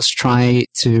plan, was try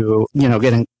to,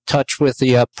 get in touch with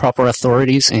the proper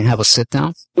authorities and have a sit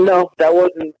down? No, that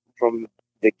wasn't from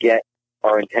the get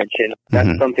our intention.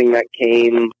 That's something that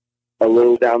came a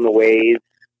little down the ways,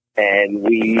 and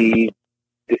we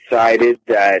decided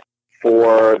that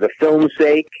for the film's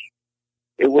sake,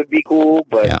 it would be cool,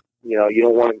 but you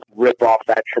don't want to rip off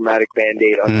that traumatic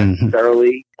Band-Aid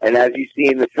unnecessarily. And as you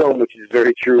see in the film, which is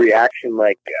very true reaction,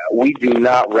 we do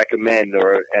not recommend,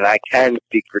 and I can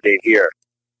speak for Dave here,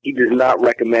 he does not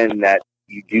recommend that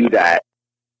you do that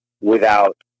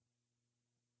without,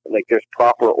 there's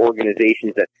proper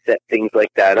organizations that set things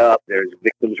like that up. There's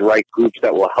victims' rights groups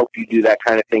that will help you do that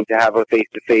kind of thing, to have a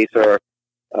face-to-face or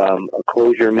a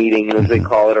closure meeting, as they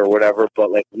call it, or whatever. But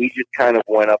we just kind of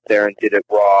went up there and did it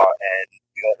raw, and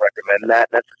we don't recommend that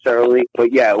necessarily.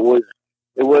 But yeah, it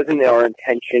wasn't our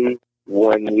intention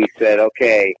when we said,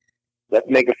 okay, let's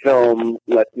make a film,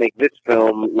 let's make this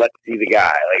film, let's see the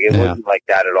guy. It wasn't like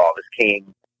that at all. This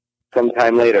came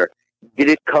sometime later. Did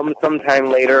it come sometime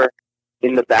later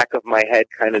in the back of my head,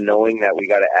 kind of knowing that we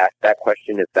got to ask that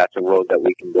question if that's a road that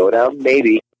we can go down?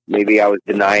 Maybe I was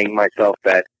denying myself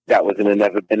that was an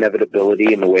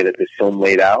inevitability in the way that this film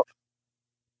laid out.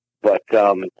 But,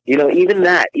 even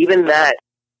that,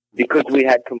 because we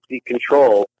had complete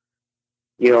control,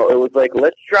 you know, it was like,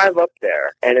 let's drive up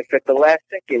there, and if at the last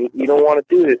second you don't want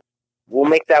to do this, we'll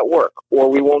make that work, or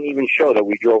we won't even show that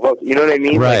we drove up. You know what I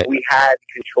mean? Right. Like, we had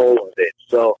control of it,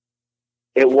 so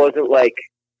it wasn't like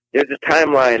there's a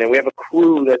timeline and we have a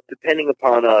crew that's depending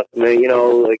upon us. And, you know,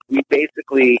 like, we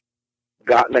basically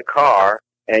got in a car,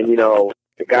 and, you know,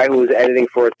 the guy who was editing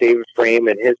for us, David Frame,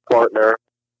 and his partner,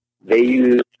 they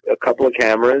used a couple of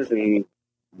cameras, and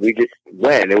we just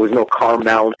went. There was no car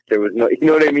mounts. There was no, you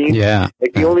know what I mean? Yeah.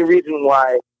 Like, the only reason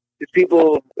why,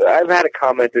 people, I've had a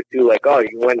comment or two like, oh,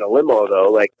 you went in a limo,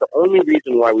 though. Like, the only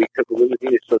reason why we took a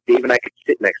limousine is so Dave and I could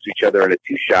sit next to each other in a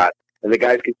two-shot, and the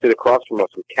guys could sit across from us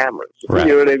with cameras. Right.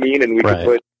 You know what I mean? And we Right. could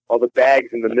put all the bags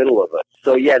in the middle of us.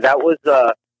 So, yeah, that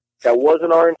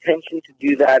wasn't our intention to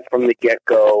do that from the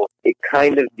get-go. It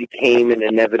kind of became an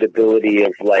inevitability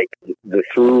of, like, the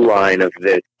through line of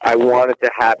this. I wanted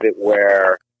to have it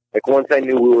where, like, once I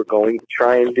knew we were going to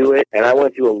try and do it, and I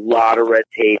went through a lot of red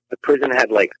tape. The prison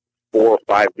had, like, 4 or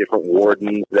 5 different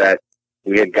wardens that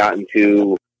we had gotten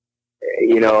to,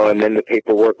 you know, and then the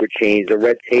paperwork would change. The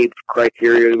red tape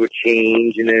criteria would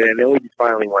change, and then we just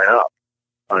finally went up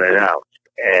unannounced.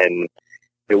 And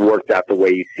it worked out the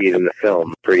way you see it in the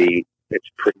film. It's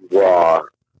pretty raw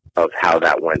of how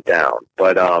that went down.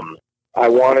 But I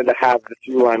wanted to have the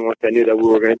through line once I knew that we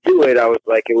were going to do it. I was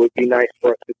like, it would be nice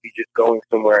for us to be just going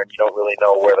somewhere and you don't really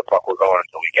know where the fuck we're going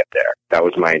until we get there. That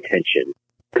was my intention.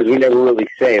 Because we never really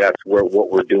say that's what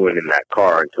we're doing in that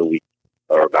car until we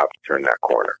are about to turn that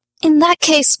corner. In that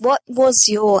case, what was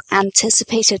your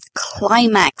anticipated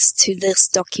climax to this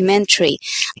documentary?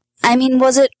 I mean,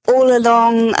 was it all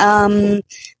along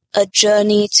a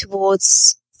journey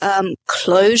towards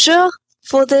closure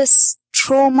for this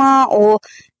trauma, or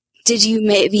did you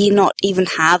maybe not even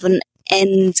have an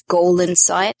end goal in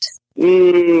sight?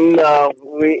 No,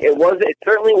 it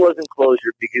certainly wasn't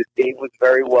closure, because Dave was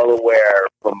very well aware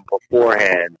from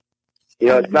beforehand. You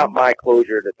know, it's not my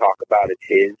closure to talk about, it's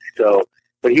his. So,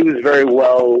 but he was very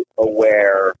well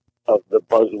aware of the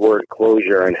buzzword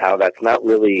closure and how that's not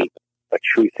really a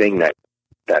true thing that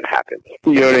happens.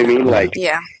 You know what I mean? Like,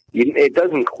 Yeah. it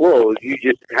doesn't close. You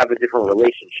just have a different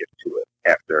relationship to it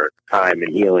after time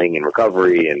and healing and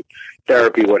recovery and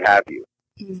therapy, what have you.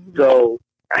 Mhm. So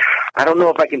I don't know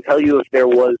if I can tell you if there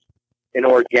was an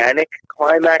organic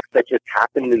climax that just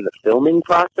happened in the filming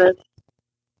process,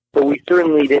 but we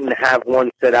certainly didn't have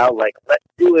one set out like, let's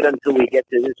do it until we get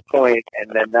to this point, and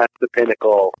then that's the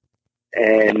pinnacle,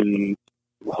 and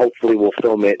hopefully we'll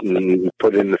film it and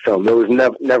put it in the film. There was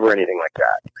never anything like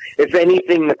that. If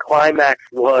anything, the climax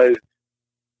was,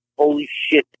 holy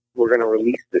shit, we're going to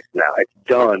release this now. It's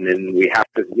done, and we have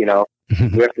to, you know,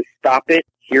 we have to stop it.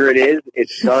 Here it is.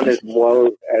 It's done as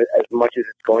much as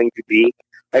it's going to be.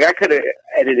 Like, I could have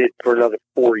edited for another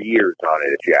 4 years on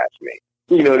it, if you ask me.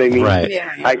 You know what I mean? Right.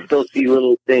 Yeah. I still see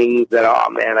little things that, oh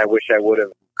man, I wish I would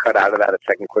have cut out of that a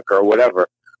second quicker or whatever,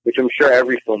 which I'm sure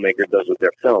every filmmaker does with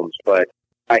their films. But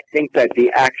I think that the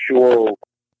actual,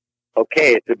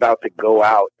 okay, it's about to go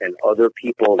out and other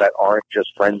people that aren't just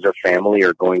friends or family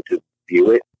are going to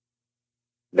view it,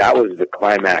 that was the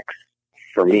climax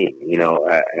for me, you know,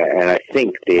 and I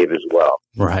think Dave as well.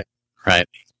 Right.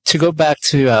 To go back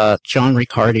to John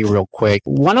Riccardi real quick,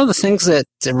 one of the things that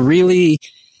really,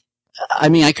 I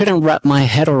mean, I couldn't wrap my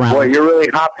head around. Boy, you're really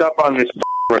hopped up on this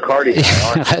Riccardi guy,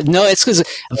 aren't you? No, it's because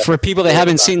for people that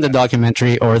haven't seen the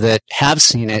documentary or that have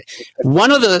seen it,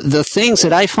 one of the things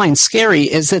that I find scary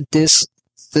is that this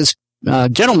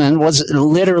gentleman was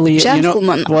literally,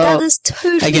 Gentleman. you know, well, that is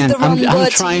totally again, the wrong I'm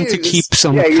word trying to use. keep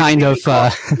some Yeah, kind of,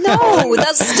 No,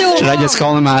 that's still should wrong. I just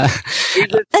call him a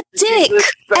dick,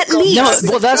 at least.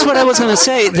 No, well, that's what I was going to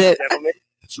say, that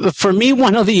for me,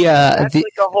 one of the, That's like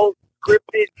a whole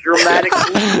scripted, dramatic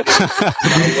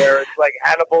movie where it's like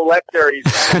Hannibal Lecter, he's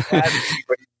not a bad guy,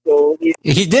 but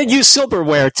he did use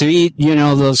silverware to eat, you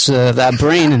know, those that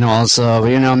brain and all. So,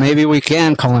 you know, maybe we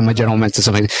can call him a gentleman to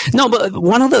something. No, but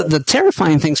one of the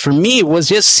terrifying things for me was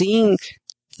just seeing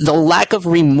the lack of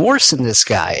remorse in this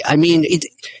guy. I mean,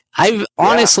 I've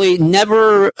honestly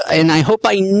never, and I hope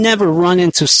I never run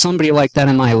into somebody like that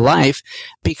in my life,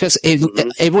 because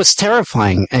it was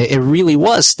terrifying. It really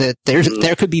was, that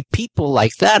there could be people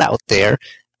like that out there.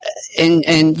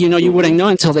 And you know, you wouldn't know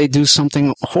until they do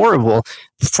something horrible.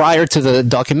 Prior to the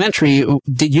documentary,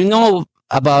 did you know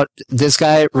about this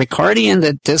guy Riccardi, and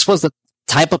that this was the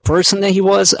type of person that he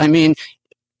was? I mean,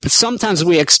 sometimes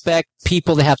we expect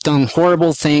people that have done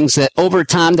horrible things that over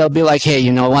time they'll be like, hey,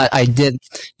 you know what, I did,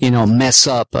 you know, mess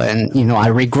up, and, you know, I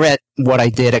regret what I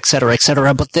did, et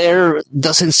cetera, but there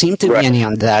doesn't seem to be any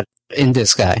on that in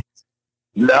this guy.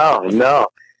 No.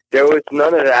 There was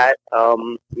none of that.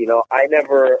 You know, I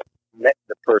never met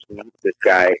this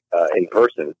guy, in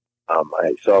person.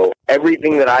 So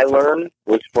everything that I learned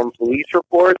was from police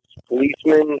reports,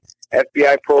 policemen,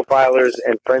 FBI profilers,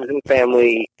 and friends and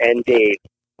family, and Dave,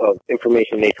 of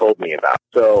information they told me about.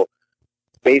 So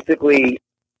basically,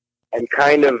 I'm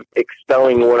kind of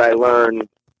expelling what I learned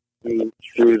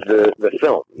through the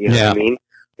film. You know what I mean?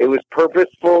 It was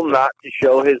purposeful not to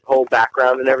show his whole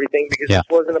background and everything, because this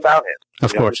wasn't about him.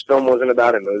 Of course. This film wasn't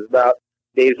about him. It was about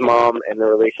Dave's mom and the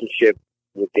relationship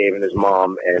with Dave and his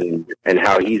mom, and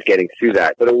how he's getting through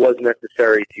that. But it was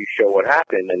necessary to show what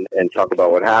happened and talk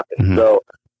about what happened. So,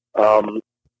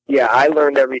 I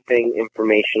learned everything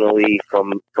informationally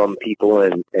from people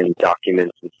and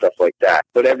documents and stuff like that.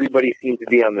 But everybody seemed to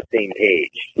be on the same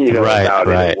page, about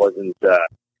it. It wasn't,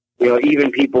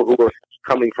 even people who were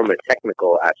coming from a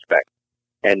technical aspect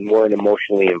and weren't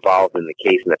emotionally involved in the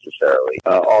case necessarily,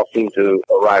 all seemed to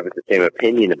arrive at the same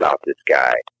opinion about this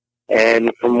guy.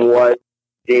 And from what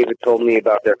David told me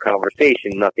about their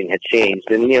conversation, nothing had changed.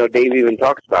 And, Dave even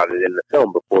talks about it in the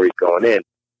film before he's going in,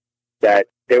 that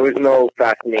there was no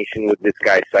fascination with this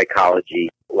guy's psychology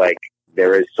like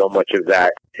there is so much of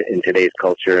that in today's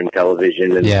culture and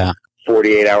television and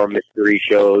 48-hour mystery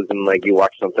shows, and like you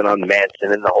watch something on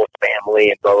Manson and the whole family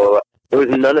and blah, blah, blah. There was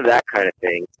none of that kind of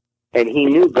thing. And he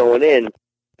knew going in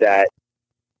that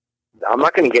I'm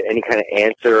not going to get any kind of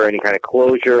answer or any kind of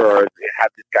closure or have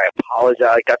this guy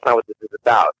apologize. Like, that's not what this is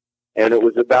about. And it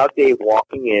was about Dave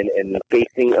walking in and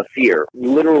facing a fear,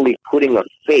 literally putting a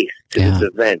face to this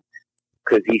event.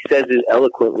 Because he says it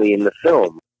eloquently in the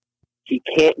film. He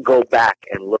can't go back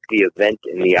and look the event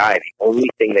in the eye. The only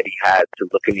thing that he has to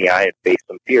look in the eye and face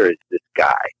some fear is this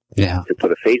guy. To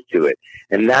put a face to it.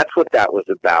 And that's what that was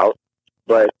about.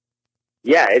 But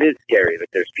yeah, it is scary that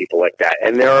there's people like that.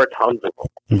 And there are tons of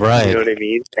them. Right. You know what I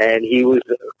mean? And he was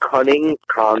a cunning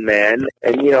con man.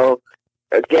 And,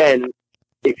 again,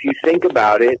 if you think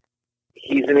about it,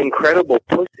 he's an incredible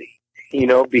pussy,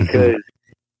 because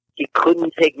he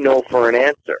couldn't take no for an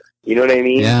answer. You know what I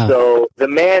mean? Yeah. So the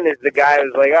man is the guy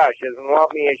who's like, oh, she doesn't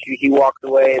want me, and he walks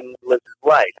away and lives his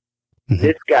life.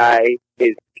 This guy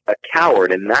is a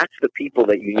coward, and that's the people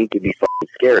that you need to be fucking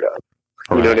scared of.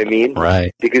 You know what I mean?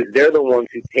 Right. Because they're the ones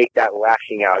who take that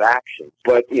lashing out action.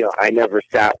 But, I never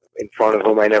sat in front of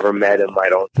him. I never met him. I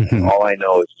don't, all I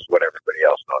know is what everybody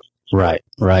else knows.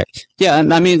 Right. Yeah,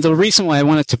 I mean, the reason why I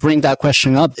wanted to bring that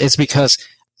question up is because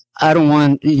I don't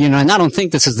want, and I don't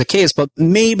think this is the case, but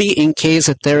maybe in case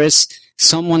that there is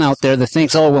someone out there that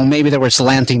thinks, oh, well, maybe they were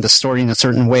slanting the story in a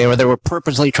certain way, or they were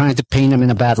purposely trying to paint him in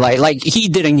a bad light. Like, he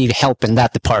didn't need help in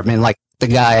that department, like the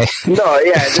guy. No,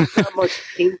 there's not much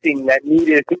painting that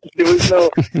needed. There was no,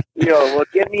 well,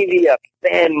 give me the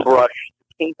fan brush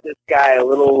to paint this guy a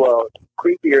little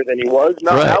creepier than he was.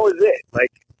 No, that was it.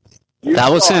 Like,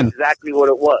 that was him. Exactly what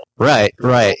it was. Right.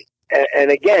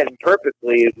 And again,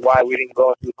 purposely is why we didn't go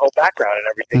into his whole background and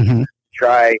everything.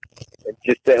 Try and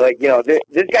just say, like,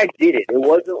 this guy did it. It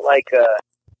wasn't like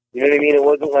you know what I mean? It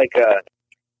wasn't like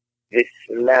this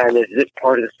man is this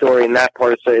part of the story and that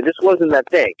part of the story. This wasn't that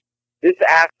thing. This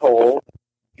asshole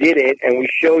did it, and we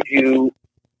showed you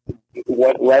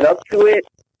what led up to it.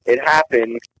 It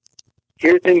happened.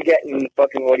 Here's him getting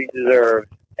fucking what he deserves,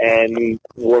 and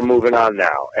we're moving on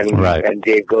now. And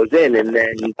Dave goes in, and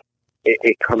then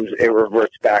it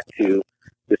reverts back to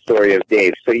the story of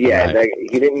Dave. So he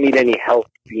didn't need any help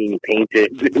being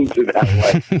painted into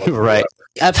that life. Right.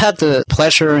 I've had the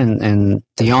pleasure and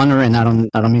the honor, and I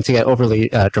don't mean to get overly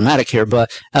dramatic here,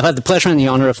 but I've had the pleasure and the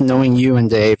honor of knowing you and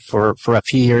Dave for a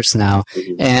few years now.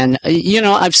 And,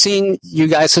 I've seen you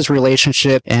guys'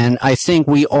 relationship, and I think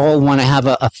we all want to have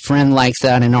a friend like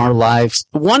that in our lives.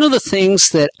 One of the things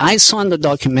that I saw in the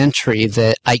documentary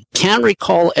that I can't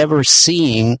recall ever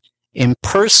seeing in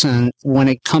person when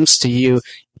it comes to you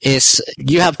is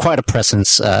you have quite a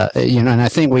presence, and I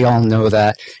think we all know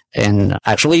that. And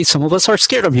actually, some of us are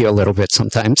scared of you a little bit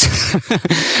sometimes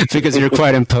because you're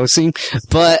quite imposing.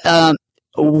 But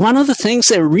one of the things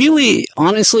that really,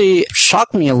 honestly,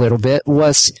 shocked me a little bit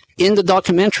was in the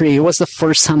documentary, it was the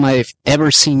first time I've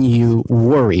ever seen you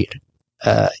worried.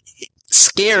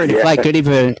 Scared, if I could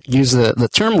even use the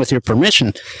term with your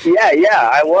permission.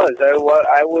 Yeah, I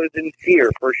was in fear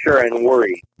for sure and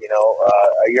worried.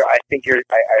 I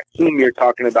assume you're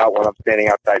talking about when I'm standing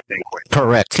outside San Quentin.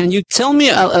 Correct. Can you tell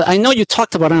me? I know you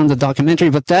talked about it on the documentary,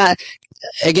 but that,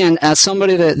 again, as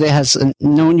somebody that has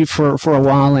known you for a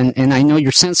while, and I know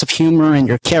your sense of humor and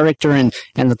your character and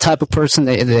the type of person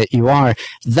that you are,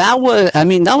 that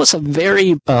was a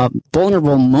very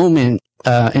vulnerable moment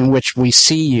in which we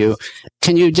see you.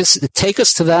 Can you just take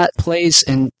us to that place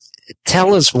and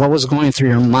tell us what was going through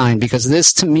your mind, because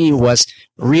this to me was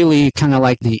really kind of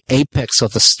like the apex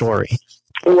of the story.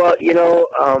 Well,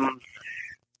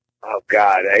 oh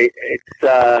God, it's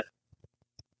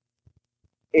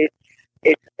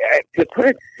to put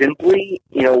it simply,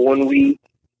 when we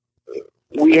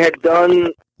had done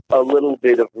a little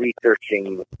bit of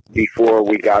researching before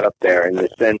we got up there, in the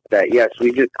sense that, yes,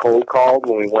 we just cold called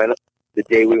when we went up, the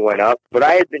day we went up, but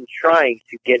I had been trying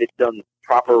to get it done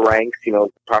proper ranks,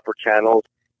 proper channels.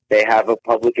 They have a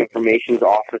public information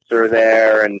officer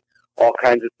there and all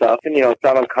kinds of stuff. And, it's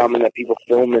not uncommon that people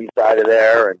film inside of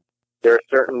there, and there are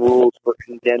certain rules for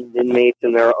condemned inmates,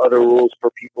 and there are other rules for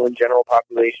people in general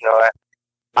population, all that.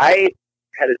 I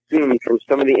had assumed from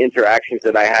some of the interactions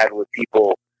that I had with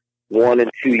people 1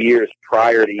 and 2 years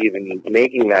prior to even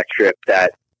making that trip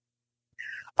that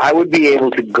I would be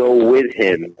able to go with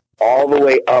him all the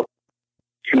way up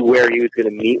to where he was going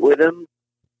to meet with him,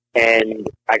 and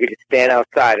I could just stand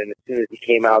outside, and as soon as he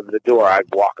came out of the door, I'd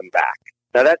walk him back.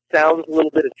 Now, that sounds a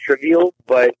little bit trivial,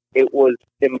 but it was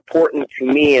important to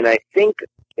me, and I think,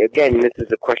 again, this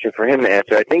is a question for him to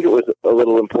answer, I think it was a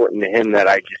little important to him that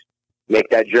I just make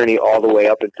that journey all the way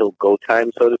up until go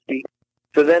time, so to speak.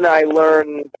 So then I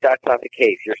learned that's not the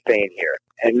case. You're staying here.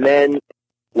 And then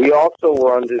we also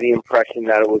were under the impression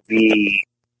that it would be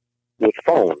with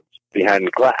phones behind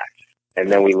glass. And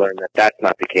then we learned that that's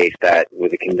not the case, that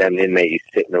with a condemned inmate, you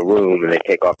sit in a room and they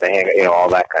take off the hanger, all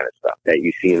that kind of stuff that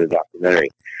you see in the documentary.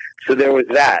 So there was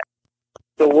that.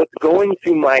 So what's going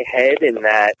through my head in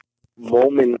that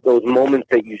moment, those moments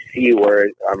that you see where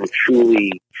I'm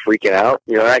truly freaking out,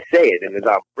 and I say it, and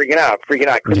I'm freaking out.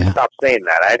 I couldn't stop saying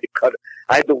that.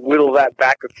 I had to whittle that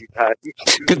back a few times.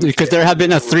 Could there have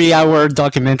been a 3-hour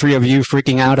documentary of you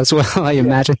freaking out as well, I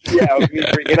imagine? Yeah, of me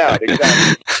freaking out,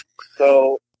 exactly.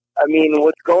 So,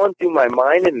 what's going through my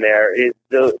mind in there is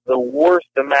the worst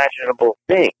imaginable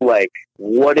thing. Like,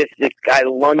 what if this guy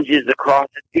lunges across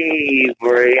a Dave,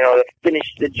 or, to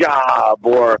finish the job,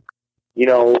 or, he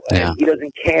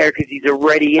doesn't care because he's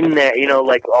already in there,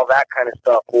 like all that kind of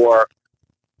stuff. Or,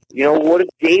 what if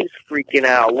Dave's freaking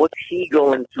out? What's he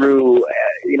going through,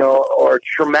 or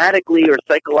traumatically or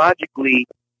psychologically,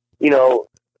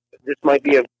 this might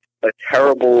be a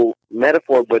terrible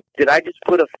metaphor, but did I just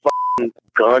put a fucking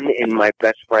gun in my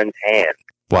best friend's hand?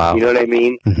 Wow. You know what I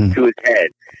mean? Mm-hmm. To his head.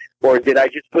 Or did I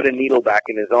just put a needle back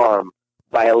in his arm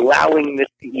by allowing this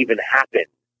to even happen?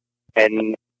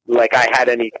 And like I had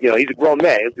any, he's a grown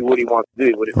man. He'll do what he wants to do.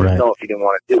 He wouldn't know if he didn't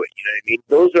want to do it. You know what I mean?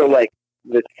 Those are like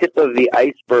the tip of the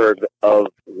iceberg of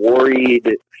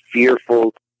worried,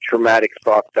 fearful, traumatic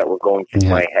thoughts that were going through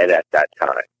my head at that time.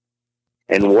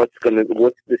 And what's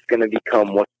this gonna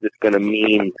become? What's this gonna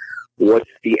mean? What's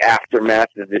the aftermath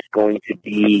of this going to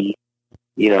be?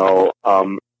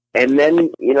 And then,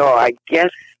 I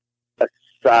guess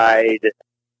aside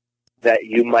that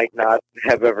you might not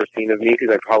have ever seen of me,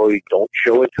 because I probably don't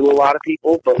show it to a lot of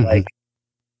people, but like,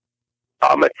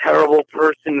 I'm a terrible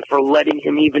person for letting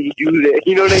him even do this.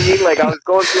 You know what I mean? Like, I was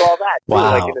going through all that, too,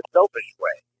 like in a selfish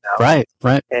way.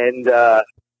 Right. And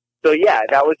so, yeah,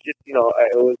 that was just, it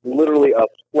was literally a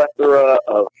plethora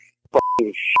of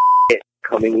fucking shit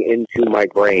coming into my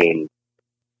brain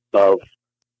of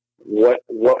what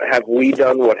have we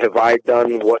done, what have I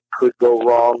done, what could go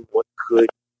wrong, what could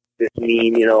this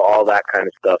mean, all that kind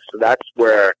of stuff. So that's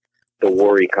where the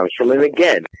worry comes from. And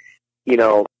again,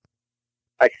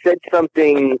 I said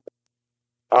something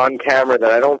on camera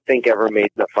that I don't think ever made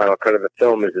the final cut of the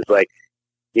film is like,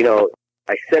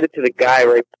 I said it to the guy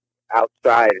right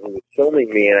outside who was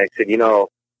filming me, and I said,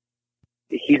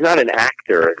 he's not an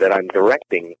actor that I'm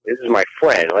directing. This is my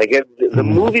friend. Like, the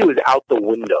movie was out the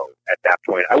window at that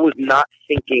point. I was not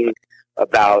thinking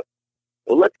about,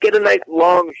 well, let's get a nice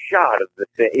long shot of the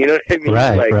thing. You know what I mean?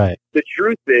 Right. The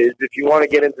truth is, if you want to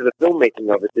get into the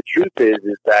filmmaking of it, the truth is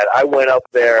that I went up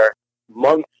there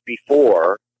months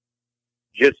before,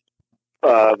 just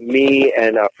me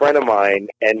and a friend of mine,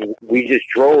 and we just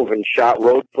drove and shot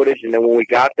road footage, and then when we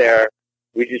got there,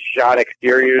 we just shot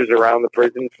exteriors around the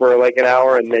prison for like an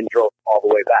hour and then drove all the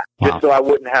way back. Just so I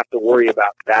wouldn't have to worry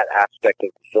about that aspect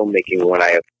of the filmmaking when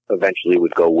I eventually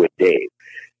would go with Dave.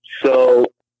 So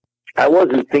I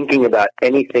wasn't thinking about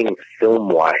anything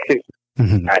film-wise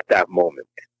at that moment.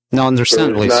 No,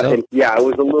 understandably so. Yeah, I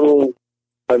was a little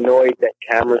annoyed that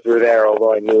cameras were there,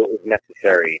 although I knew it was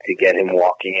necessary to get him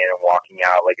walking in and walking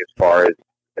out, like as far as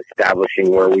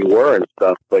establishing where we were and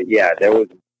stuff. But yeah, there was,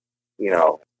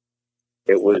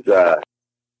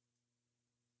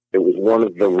 it was one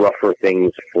of the rougher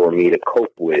things for me to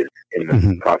cope with in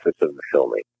the process of the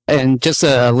filming. And just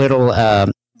a little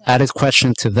added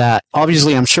question to that.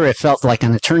 Obviously, I'm sure it felt like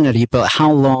an eternity, but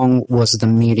how long was the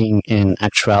meeting in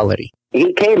actuality?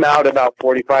 He came out about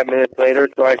 45 minutes later,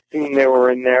 so I assume they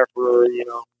were in there for,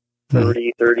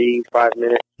 30, 35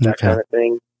 minutes, that kind of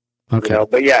thing. Okay.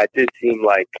 But yeah, it did seem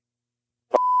like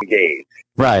days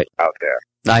out there.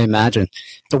 I imagine.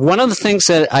 One of the things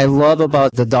that I love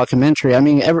about the documentary, I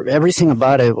mean, everything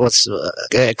about it was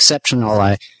exceptional.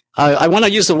 I want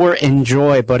to use the word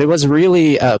enjoy, but it was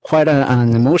really quite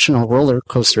an emotional roller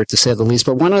coaster, to say the least.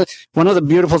 But one of the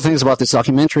beautiful things about this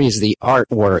documentary is the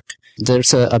artwork.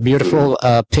 There's a beautiful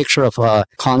picture of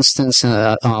Constance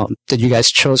that you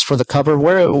guys chose for the cover.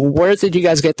 Where did you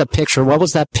guys get the picture? What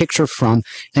was that picture from?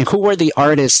 And who were the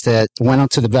artists that went on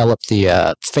to develop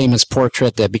the famous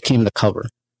portrait that became the cover?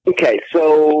 Okay,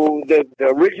 so the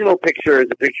original picture is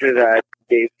a picture that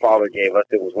Dave's father gave us.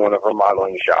 It was one of her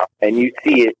modeling shops. And you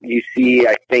see it. You see,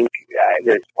 I think,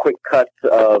 there's quick cuts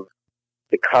of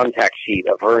the contact sheet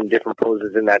of her in different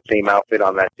poses in that same outfit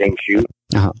on that same shoot.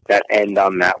 That end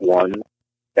on that one.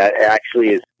 That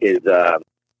actually is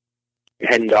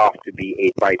penned off to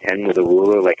be 8x10 with a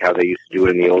ruler, like how they used to do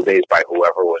it in the old days by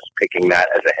whoever was picking that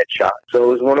as a headshot. So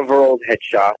it was one of her old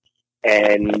headshots,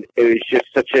 and it was just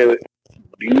such a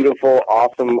beautiful,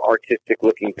 awesome,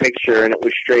 artistic-looking picture, and it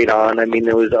was straight on. I mean,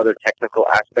 there was other technical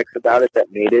aspects about it that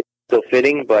made it so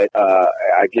fitting, but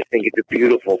I just think it's a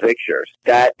beautiful picture.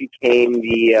 That became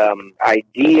the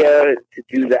idea to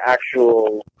do the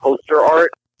actual poster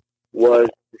art was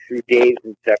through Dave's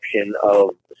inception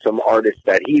of some artists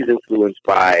that he's influenced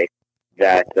by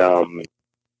that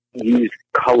use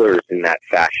colors in that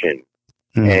fashion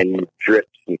and drips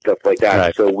and stuff like that.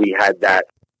 Right. So we had that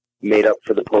made up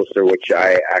for the poster, which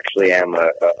I actually am a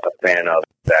fan of.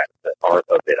 That the art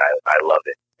of it, I love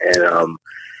it. And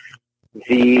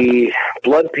the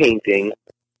blood painting,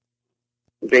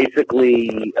 basically,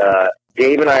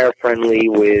 Dave and I are friendly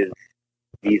with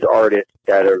these artists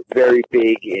that are very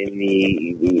big in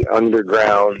the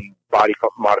underground body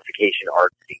modification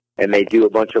art scene. And they do a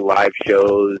bunch of live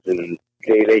shows, and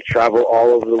they travel all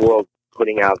over the world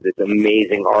putting out this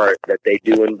amazing art that they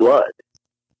do in blood.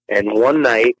 And one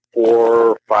night, 4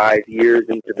 or 5 years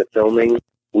into the filming,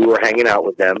 we were hanging out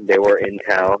with them. They were in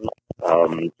town,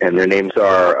 and their names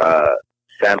are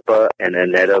Sampa and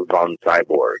Annetta von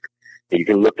Cyborg. You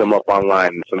can look them up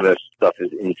online. Some of their stuff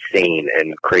is insane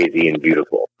and crazy and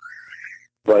beautiful.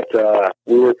 But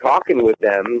we were talking with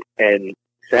them, and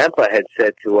Sampa had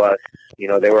said to us,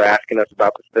 they were asking us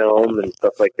about the film and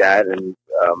stuff like that, and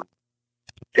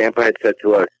Sampa had said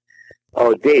to us,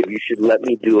 "Oh, Dave, you should let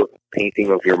me do a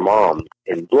painting of your mom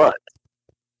in blood."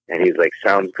 And he's like,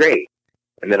 "Sounds great."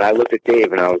 And then I looked at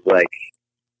Dave and I was like,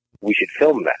 "We should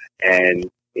film that." And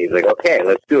he's like, "Okay,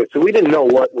 let's do it." So we didn't know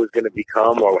what was going to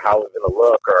become or how it was going to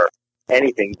look or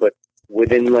anything, but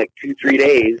within like 2-3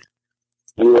 days,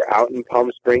 we were out in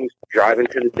Palm Springs driving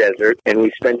to the desert, and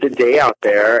we spent the day out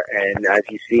there. And as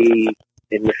you see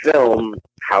in the film,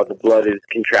 how the blood is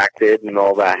contracted and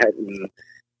all that,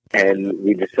 and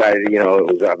we decided, it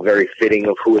was very fitting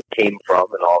of who it came from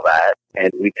and all that. And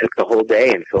we took the whole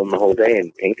day and filmed the whole day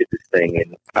and painted this thing.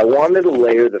 And I wanted to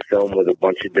layer the film with a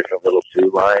bunch of different little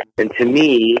through lines. And to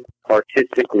me,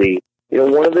 artistically,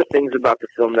 one of the things about the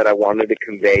film that I wanted to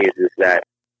convey is that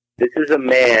this is a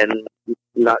man,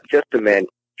 not just a man,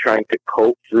 trying to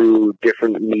cope through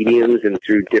different mediums and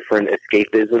through different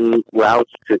escapism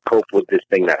routes to cope with this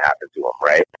thing that happened to him,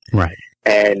 right? Right.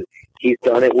 And he's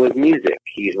done it with music.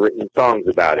 He's written songs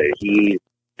about it. He's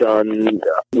done.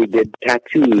 We did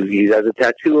tattoos. He has a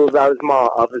tattoo about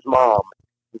his mom.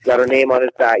 He's got her name on his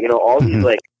back. All these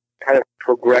like kind of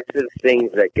progressive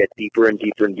things that get deeper and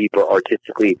deeper and deeper,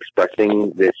 artistically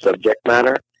expressing this subject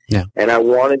matter. Yeah. And I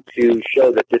wanted to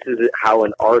show that this is how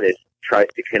an artist tries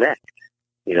to connect,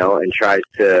 and tries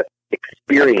to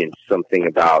experience something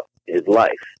about his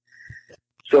life.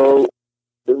 So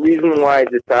the reason why I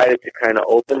decided to kind of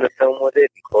open the film with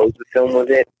it and close the film with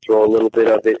it, throw a little bit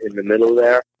of it in the middle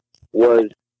there, was,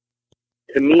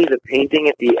 to me, the painting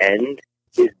at the end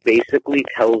is basically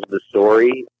tells the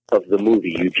story of the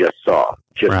movie you just saw,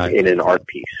 just right. in an art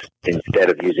piece, instead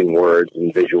of using words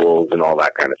and visuals and all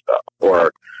that kind of stuff.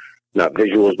 Or not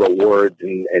visuals, but words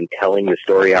and telling the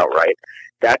story outright.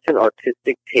 That's an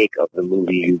artistic take of the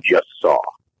movie you just saw.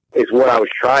 Is what I was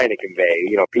trying to convey.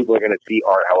 People are going to see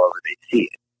art however they see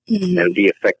it and be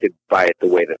affected by it the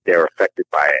way that they're affected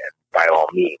by it, by all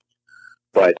means.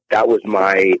 But that was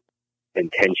my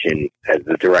intention as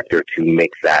the director, to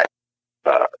make that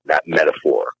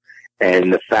metaphor.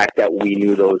 And the fact that we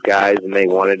knew those guys and they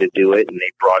wanted to do it and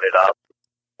they brought it up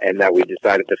and that we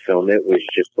decided to film it was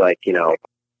just like,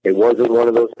 It wasn't one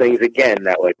of those things, again,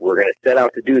 that, like, we're going to set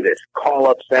out to do this. Call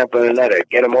up Sampa and Annetta,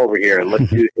 get them over here, and let's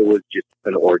do it. It was just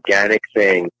an organic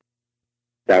thing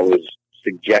that was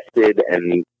suggested,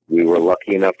 and we were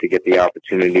lucky enough to get the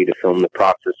opportunity to film the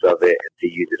process of it and to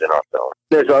use it in our film.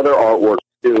 There's other artwork,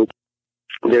 too.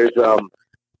 There's a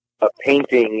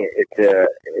painting.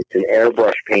 It's an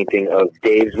airbrush painting of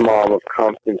Dave's mom, of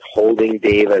Constance, holding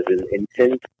Dave as an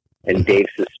infant, and Dave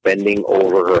suspending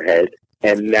over her head.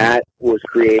 And that was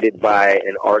created by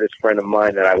an artist friend of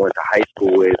mine that I went to high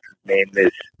school with. His name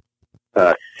is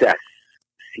Cess,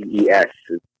 C-E-S.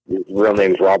 His real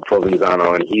name's Rob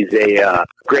Provenzano, and he's a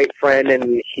great friend.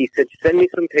 And he said, send me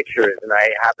some pictures. And I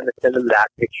happened to send him that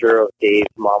picture of Dave's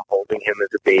mom holding him as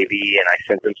a baby, and I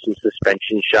sent him some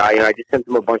suspension shot. I just sent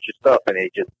him a bunch of stuff, and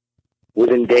it just,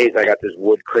 within days, I got this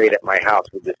wood crate at my house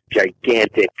with this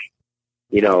gigantic,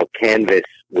 canvas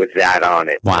with that on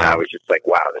it. Wow. And I was just like,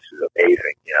 wow, this is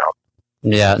amazing,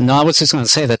 Yeah, no, I was just going to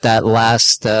say that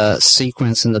last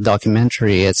sequence in the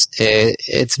documentary,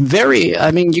 it's very,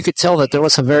 I mean, you could tell that there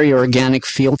was a very organic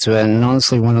feel to it, and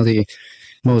honestly, one of the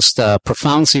most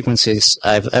profound sequences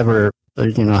I've ever,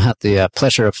 had the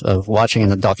pleasure of watching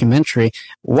in a documentary.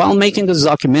 While making this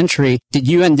documentary, did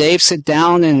you and Dave sit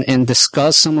down and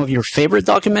discuss some of your favorite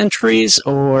documentaries,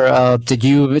 or did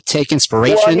you take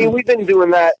inspiration? Well, I mean, we've been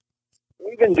doing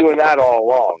that all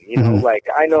along, like,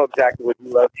 I know exactly what he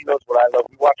loves, he knows what I love,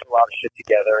 we watch a lot of shit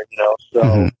together,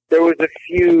 so there was a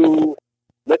few,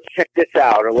 let's check this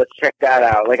out, or let's check that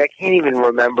out, like, I can't even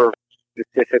remember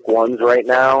specific ones right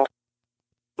now,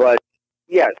 but,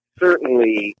 yeah,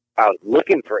 certainly, I was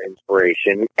looking for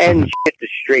inspiration, and shit to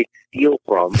straight steal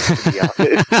from, to be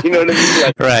honest, you know what I mean,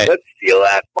 like, right. Let's steal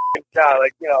that fucking shot,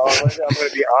 like, I'm going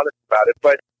to be honest about it,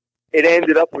 but it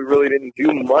ended up we really didn't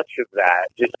do much of that,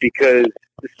 just because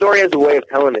the story has a way of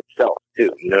telling itself,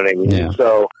 too. You know what I mean? Yeah.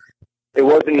 So it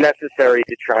wasn't necessary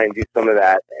to try and do some of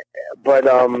that. But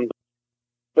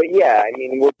yeah, I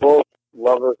mean, we're both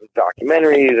lovers of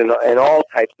documentaries and all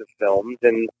types of films.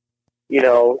 And,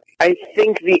 I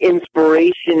think the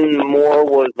inspiration more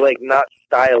was, like, not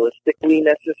stylistically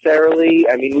necessarily.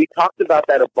 I mean, we talked about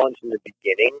that a bunch in the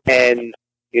beginning. And,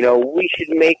 we should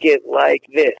make it like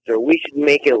this, or we should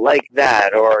make it like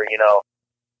that, or,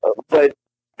 but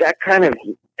that kind of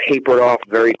tapered off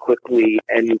very quickly,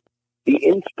 and the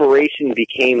inspiration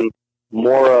became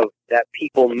more of that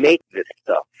people make this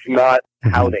stuff, not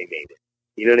how they made it.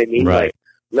 You know what I mean? Right. Like,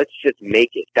 let's just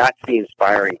make it. That's the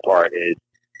inspiring part is,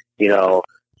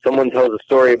 someone tells a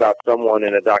story about someone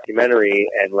in a documentary,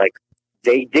 and, like,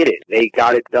 they did it. They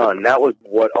got it done. That was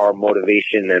what our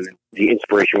motivation and the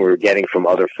inspiration we were getting from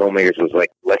other filmmakers was, like,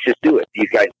 let's just do it. These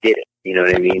guys did it. You know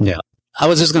what I mean? Yeah. I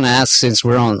was just going to ask, since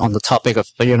we're on the topic of,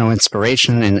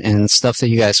 inspiration and stuff that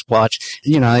you guys watch,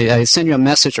 I sent you a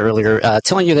message earlier,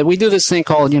 telling you that we do this thing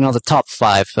called, the top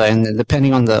 5, and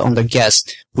depending on the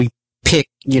guest, we pick,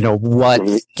 what,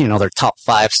 their top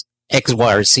 5 X,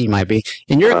 Y, or Z might be.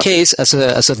 In your case, as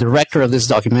a director of this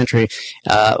documentary,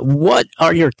 what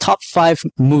are your top 5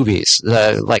 movies,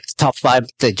 like top 5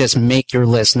 that just make your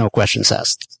list, no questions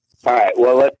asked? All right,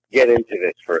 well, let's get into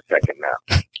this for a second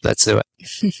now. Let's do it.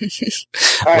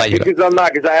 All right, because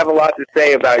I have a lot to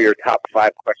say about your top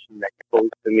 5 question that you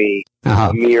posed to me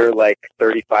a mere,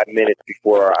 35 minutes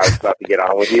before I was about to get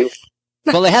on with you.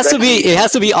 Well, it has to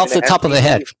be off the top of the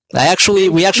head.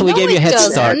 We actually gave you a head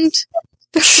start.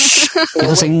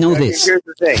 Because I know this. Here's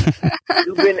the thing.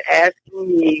 You've been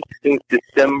asking me since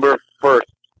December 1st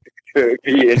to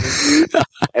be interviewed,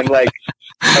 and, a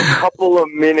couple of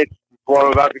minutes before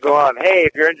I'm about to go on, hey,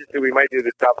 if you're interested, we might do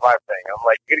the top 5 thing. I'm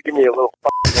like, you're going to give me a little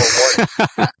fucking more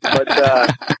warning. But,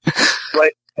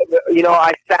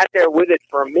 I sat there with it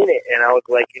for a minute, and I was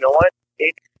like, you know what?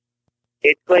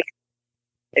 It's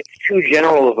too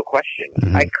general of a question.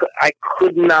 Mm-hmm. I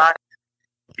could not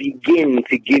begin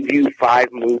to give you 5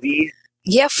 movies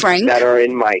Frank, that are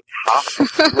in my top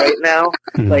right now.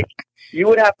 Mm-hmm.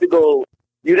 You'd have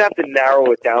to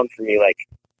narrow it down for me,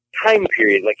 time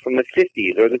period, from the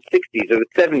 50s or the 60s or the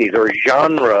 70s or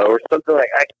genre or something like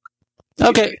that.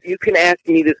 Okay. You can ask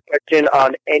me this question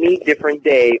on any different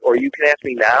day, or you can ask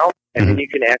me now, and then you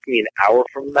can ask me an hour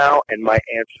from now, and my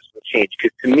answers will change.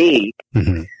 Because to me,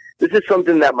 this is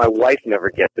something that my wife never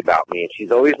gets about me, and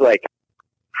she's always like,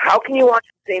 how can you watch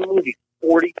the same movie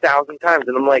 40,000 times?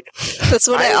 And I'm like, that's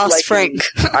what I asked Frank.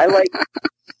 I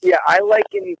like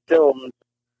in films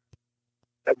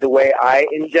the way I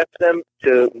ingest them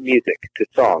to music, to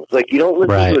songs. You don't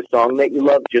listen to a song that you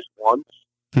love just once,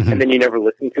 and then you never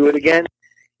listen to it again.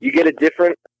 You get a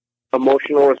different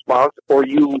emotional response, or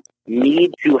you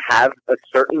need to have a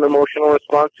certain emotional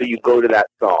response, so you go to that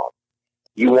song.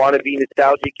 You want to be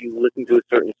nostalgic, you listen to a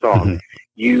certain song. Mm-hmm.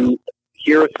 You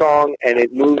hear a song and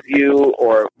it moves you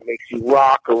or makes you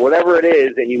rock or whatever it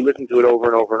is, and you listen to it over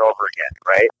and over and over again,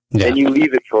 right? Yeah. And you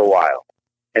leave it for a while.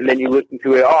 And then you listen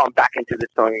to it, I'm back into this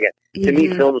song again. To me,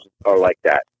 films are like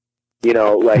that. You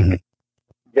know, like,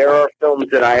 there are films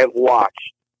that I have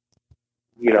watched,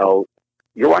 you know,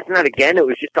 you're watching that again? It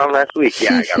was just on last week.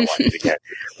 Yeah, I gotta watch it again.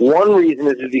 One reason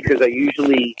is because I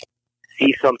usually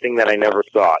see something that I never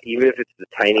saw, even if it's the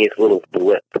tiniest little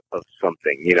blip of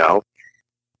something, you know?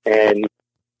 And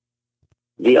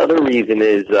the other reason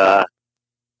is I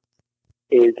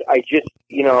just,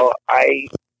 you know,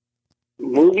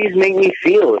 movies make me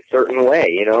feel a certain way,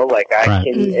 you know? Like, I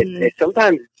can,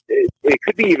 sometimes it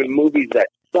could be even movies that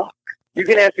suck. You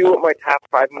can ask me what my top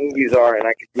 5 movies are, and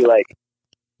I could be like,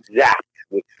 Zapped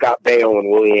with Scott Baio and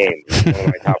Willie Ames. It's one of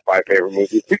my top 5 favorite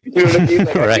movies. You know what I mean?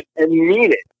 Like, right. And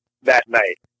mean it that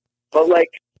night. But, like,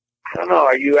 I don't know,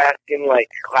 are you asking, like,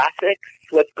 classics?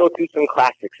 Let's go through some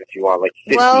classics if you want, like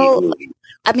 50s movies.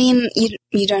 I mean,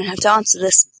 you don't have to answer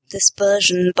this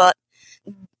version, but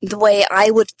the way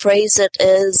I would phrase it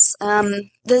is,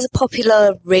 there's a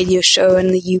popular radio show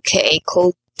in the UK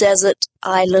called Desert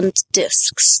Island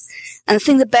Discs. And I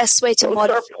think the best way to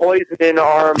start poisoning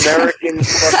our American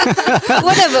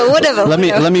whatever.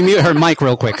 Let me mute her mic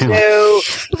real quick. No,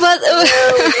 but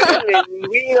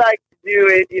we like to do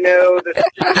it, you know, the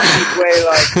way,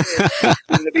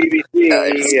 like in the BBC.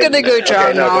 It's gonna go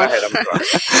down now. Go ahead, I'm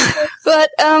sorry. But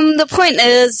the point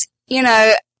is, you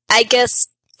know, I guess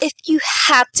if you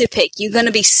had to pick, you're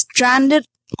gonna be stranded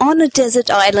on a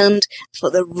desert island for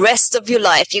the rest of your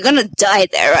life. You're gonna die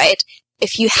there, right?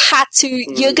 If you had to,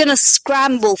 you're gonna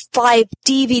scramble 5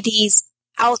 DVDs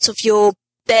out of your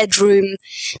bedroom,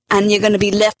 and you're gonna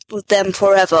be left with them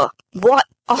forever. What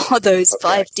are those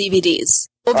 5 DVDs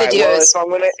or videos?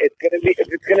 Well, if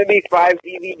it's gonna be 5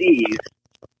 DVDs,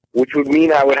 which would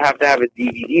mean I would have to have a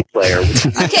DVD player.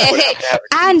 Okay,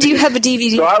 and you have a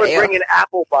DVD player. So I would bring an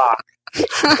Apple box. Or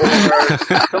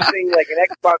something like an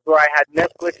Xbox where I had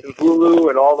Netflix and Hulu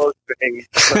and all those things.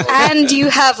 So, and you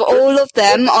have all of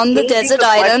them on the desert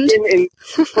island.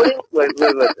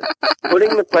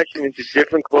 Putting the question into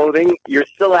different clothing, you're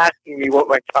still asking me what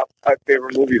my top 5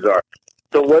 favorite movies are.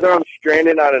 So whether I'm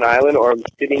stranded on an island or I'm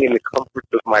sitting in the comforts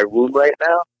of my room right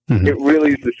now, it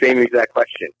really is the same exact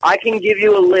question. I can give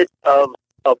you a list of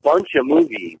a bunch of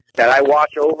movies that I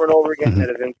watch over and over again that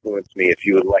have influenced me, if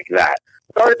you would like that.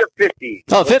 Start at the 50s.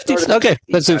 Oh, 50s? Okay,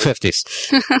 let's do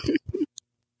 50s.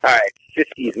 All right,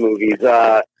 50s movies.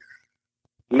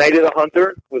 Night of the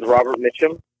Hunter with Robert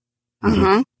Mitchum.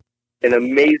 Uh-huh. An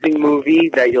amazing movie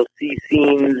that you'll see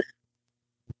scenes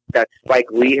that Spike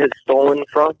Lee has stolen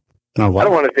from. Oh, wow. I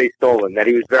don't want to say stolen, that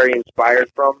he was very inspired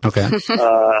from. Okay.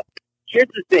 Here's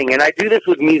the thing, and I do this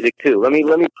with music too. Let me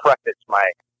preface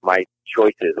my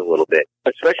choices a little bit,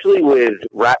 especially with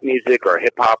rap music or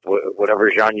hip hop, whatever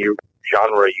genre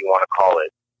you want to call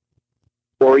it,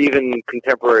 or even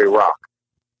contemporary rock.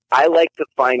 I like to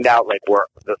find out like where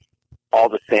all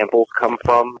the samples come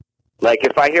from. Like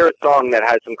if I hear a song that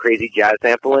has some crazy jazz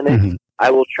sample in it,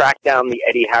 I will track down the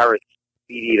Eddie Harris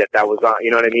CD that was on, you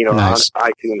know what I mean, or on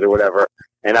iTunes or whatever,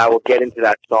 and I will get into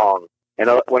that song. And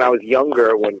when I was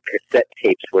younger, when cassette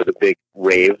tapes were the big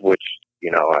rave, which, you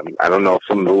know, I don't know if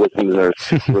some of the listeners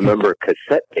remember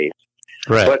cassette tapes,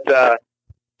 right? But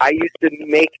I used to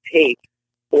make tapes,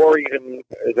 or even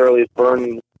as early as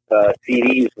burn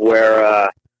CDs, where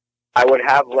I would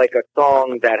have like a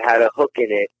song that had a hook in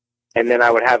it, and then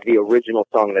I would have the original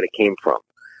song that it came from.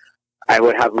 I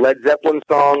would have Led Zeppelin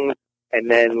songs, and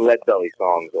then Lead Belly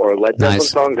songs, or Led Zeppelin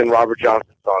songs and Robert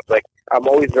Johnson songs. Like, I'm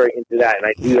always very into that, and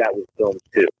I do that with films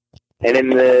too. And in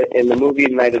the movie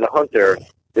Night of the Hunter,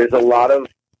 there's a lot of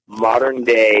modern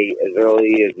day, as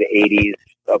early as the 80s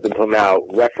up until now,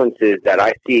 references that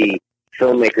I see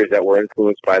filmmakers that were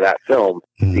influenced by that film,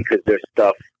 because there's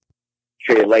stuff,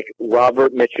 like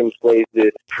Robert Mitchum plays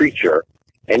this preacher,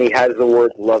 and he has the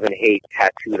words love and hate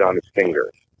tattooed on his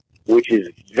fingers, which is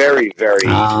very, very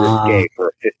risque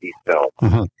for a 50s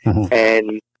film.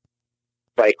 And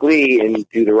Spike Lee, in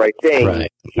Do the Right Thing,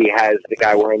 he has the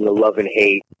guy wearing the love and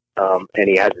hate, and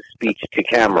he has a speech to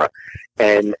camera.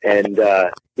 And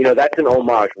you know, that's an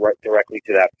homage right directly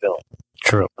to that film.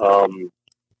 True.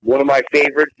 One of my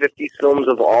favorite 50s films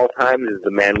of all time is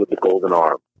The Man with the Golden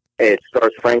Arm. It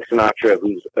stars Frank Sinatra,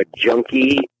 who's a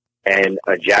junkie and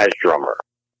a jazz drummer.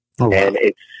 Oh, wow. And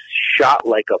it's shot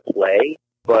like a play,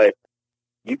 but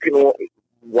you can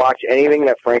watch anything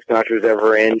that Frank Sinatra's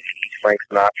ever in. He's Frank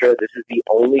Sinatra. This is the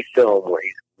only film where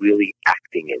he's really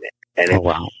acting in it. And it's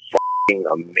fucking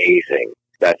amazing.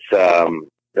 That's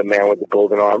The Man with the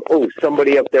Golden Arm. Oh,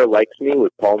 Somebody Up There Likes Me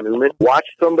with Paul Newman. Watch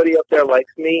Somebody Up There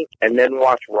Likes Me, and then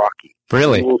watch Rocky.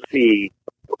 Really? You will see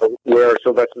where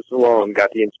Sylvester Stallone got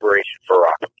the inspiration for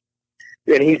Rocky.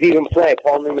 And he's even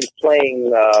Paul Newman's playing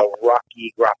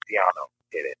Rocky Graziano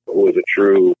in it, who was a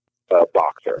true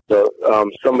boxer. So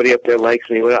Somebody Up There Likes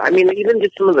Me. I mean, even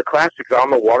just some of the classics, On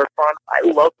the Waterfront, I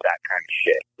love that kind of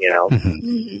shit, you know?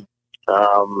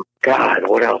 Mm-hmm. God,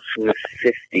 what else from the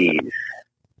 50s?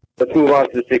 Let's move on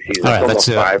to the 60s. All right,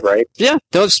 almost 5, right? Yeah,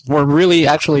 those were really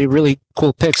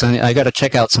cool picks. I got to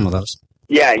check out some of those.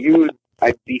 Yeah,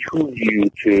 I behoove you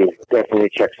to definitely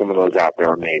check some of those out.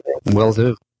 They're amazing. Will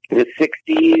do. The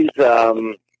 60s,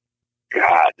 the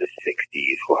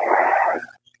 60s.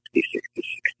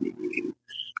 60s.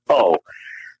 Oh,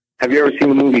 have you ever seen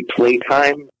the movie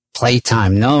Playtime?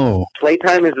 Playtime, no.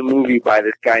 Playtime is a movie by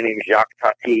this guy named Jacques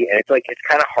Tati, and it's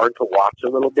kind of hard to watch a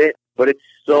little bit, but it's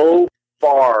so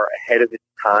far ahead of its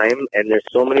time, and there's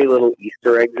so many little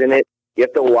Easter eggs in it. You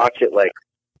have to watch it like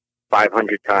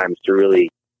 500 times to really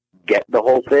get the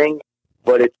whole thing,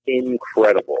 but it's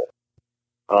incredible.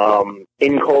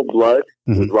 In Cold Blood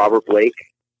with Robert Blake,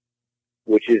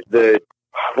 which is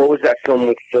what was that film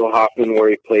with Phil Hoffman where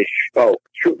he plays Capote.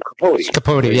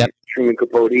 Capote, yeah. Truman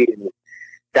Capote. And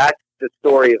that's the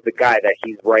story of the guy that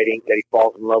he's writing, that he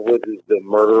falls in love with, is the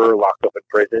murderer locked up in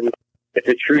prison. It's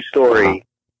a true story,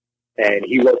 and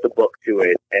he wrote the book to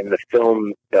it, and the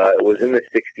film, it was in the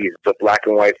 60s. It's a black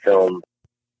and white film.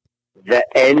 The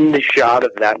end shot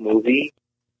of that movie,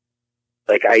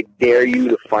 like, I dare you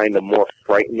to find a more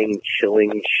frightening,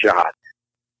 chilling shot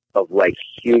of, like,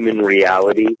 human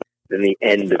reality than the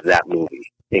end of that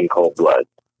movie, In Cold Blood.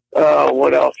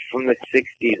 What else from the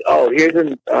 60s? Oh, here's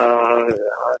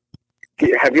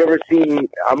have you ever seen,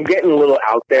 I'm getting a little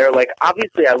out there, like,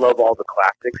 obviously I love all the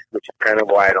classics, which is kind of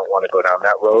why I don't want to go down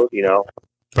that road, you know?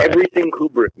 Right. Everything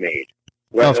Kubrick made.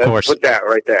 Well, of course. Put that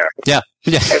right there. Yeah.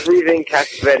 Everything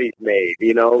Cassavetes made,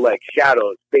 you know, like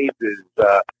Shadows, Spaces,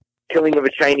 Killing of a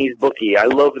Chinese Bookie. I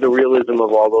love the realism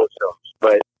of all those films,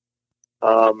 but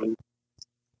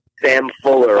Sam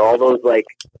Fuller, all those like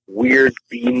weird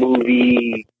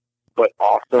B-movie but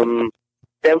awesome.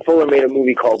 Sam Fuller made a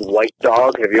movie called White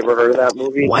Dog. Have you ever heard of that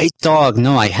movie? White Dog?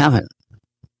 No, I haven't.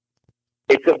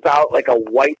 It's about like a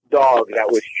white dog that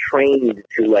was trained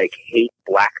to like hate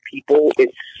black people.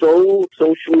 It's so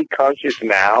socially conscious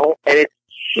now, and it's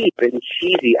cheap and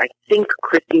cheesy. I think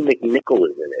Christy McNichol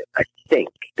is in it. I think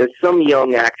there's some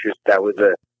young actress that was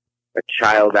a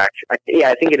child actress. I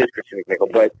think it is Christy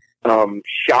McNichol. But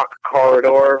Shock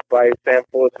Corridor by Sam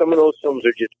Fuller. Some of those films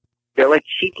are they're like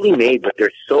cheaply made, but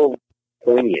they're so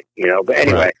poignant, you know. But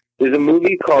anyway, There's a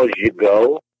movie called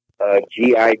Gigot,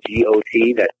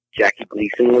 Gigot, that Jackie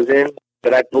Gleason was in,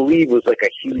 that I believe was like a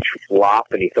huge flop,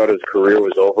 and he thought his career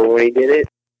was over when he did it.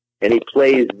 And he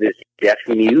plays this deaf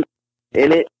mute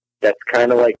in it that's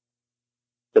kind of like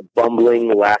the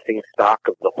bumbling, laughing stock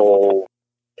of the whole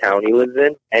town he lives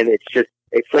in. And it's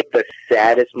like the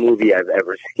saddest movie I've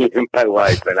ever seen in my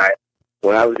life. And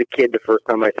when I was a kid, the first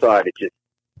time I saw it,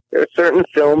 there are certain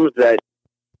films that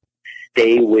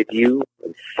stay with you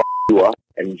and fuck you up,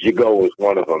 and Gigot was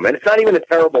one of them. And it's not even a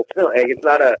terrible film. Like, it's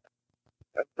not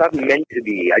meant to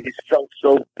be. I just felt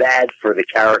so bad for the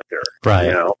character. Right.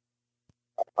 You know?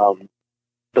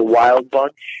 The Wild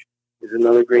Bunch is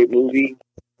another great movie.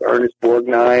 Ernest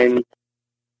Borgnine.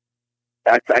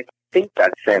 I think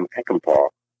that's Sam Peckinpah.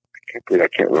 I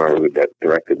can't remember who that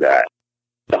directed that.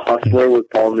 The Hustler with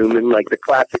Paul Newman, like the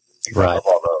classic. Right. Of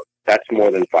all those. That's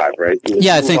more than 5, right?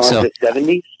 Yeah, I think so. The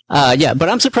 70s? Yeah, but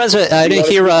I'm surprised I didn't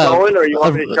hear. Or you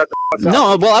want me to shut the fuck up?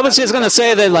 No, well, I was just going to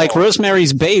say that, like,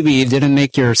 Rosemary's Baby didn't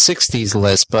make your 60s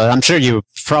list, but I'm sure you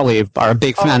probably are a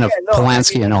big fan of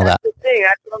Polanski and all that. That's the thing.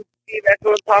 That's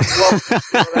what I'm talking about.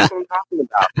 That's what I'm talking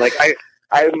about. Like,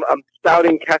 I'm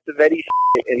spouting Cassavetes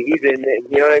shit, and he's in it.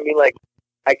 You know what I mean? Like,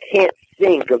 I can't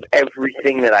think of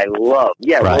everything that I love.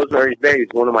 Yeah, right. Rosemary's Baby is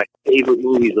one of my favorite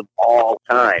movies of all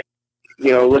time.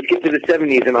 You know, let's get to the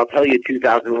 70s, and I'll tell you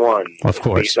 2001. Of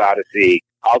course. Space Odyssey.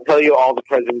 I'll tell you All the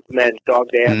President's Men, Dog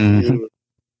Day Afternoon,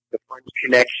 The French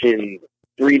Connection,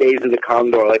 3 Days of the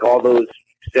Condor, like all those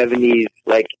 70s,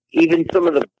 like even some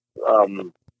of the,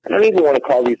 I don't even want to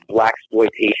call these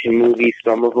blaxploitation movies,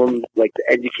 some of them, like The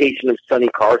Education of Sonny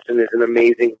Carson is an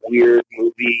amazing, weird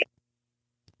movie.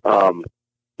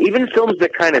 Even films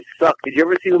that kind of suck. Did you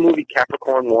ever see the movie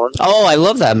Capricorn 1? Oh, I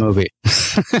love that movie.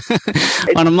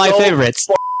 One of my favorites.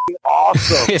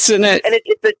 Awesome. Isn't it? And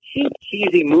it's a cheap,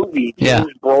 cheesy movie.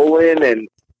 James Brolin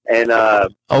and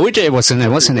OJ was in it,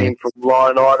 wasn't he? From Law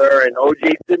and Order, and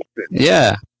OJ Simpson.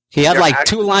 Yeah. He had like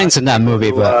 2 lines in that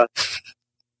movie, but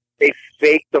they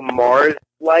faked the Mars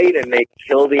flight and they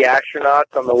kill the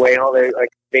astronauts on the way home. They like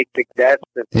fake big deaths.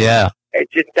 And Yeah.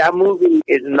 it's just that movie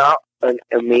is not an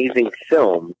amazing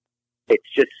film. It's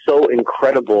just so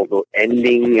incredible, the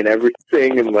ending and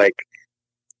everything, and like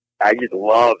I just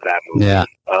love that movie. Yeah.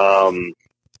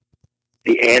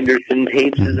 The Anderson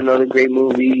tapes is another great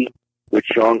movie with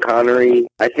Sean Connery.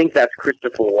 I think that's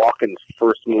Christopher Walken's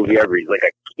first movie ever. He's like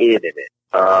a kid in it.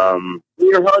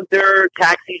 Deer Hunter,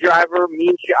 Taxi Driver,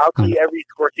 I'll tell you every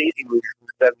Scorsese movie from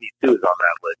the 72 is on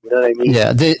that list. You know what I mean?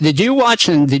 Yeah. Did you watch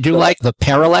and did you like The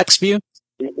Parallax View?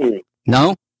 Mm-mm.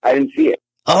 No? I didn't see it.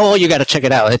 Oh, you got to check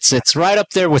it out. It's right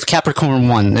up there with Capricorn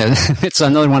 1. It's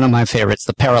another one of my favorites,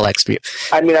 The Parallax View.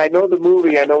 I mean, I know the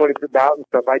movie, I know what it's about and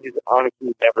stuff. I just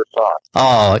honestly never saw it.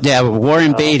 Oh, yeah,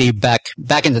 Warren Beatty back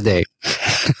in the day.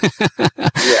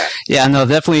 Yeah. Yeah, no,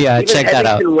 definitely check that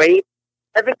out.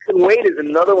 Heaven Can Wait is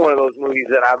another one of those movies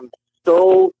that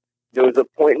there was a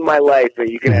point in my life where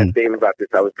you can ask Dave about this.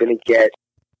 I was going to get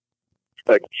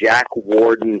a Jack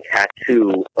Warden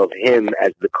tattoo of him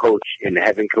as the coach in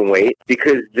Heaven Can Wait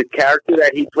because the character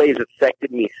that he plays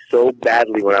affected me so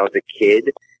badly when I was a kid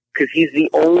because he's the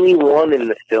only one in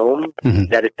the film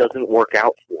that it doesn't work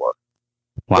out for.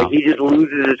 Wow. Like he just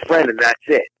loses his friend and that's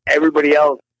it. Everybody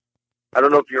else, I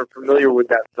don't know if you're familiar with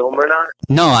that film or not.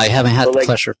 No, I haven't had the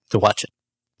pleasure to watch it.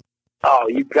 Oh,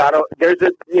 you gotta. There's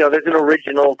an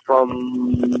original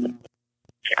from.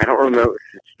 I don't remember.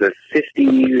 It's the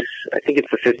 50s. I think it's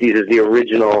the 50s is the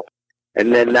original,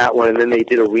 and then that one, and then they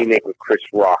did a remake with Chris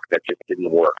Rock that just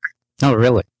didn't work. Oh,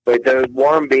 really? But the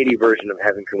Warren Beatty version of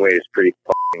Heaven Can Wait is pretty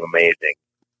fucking amazing.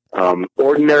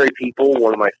 Ordinary People,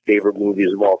 one of my favorite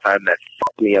movies of all time that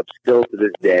fucked me up still to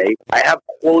this day. I have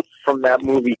quotes from that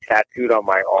movie tattooed on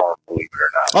my arm, believe it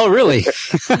or not. Oh, really?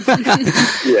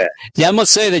 Yeah. Yeah, I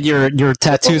must say that your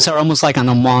tattoos are almost like an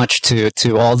homage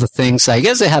to all the things. I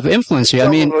guess they have influenced you. I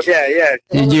mean, yeah.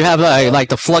 You have like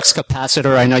the flux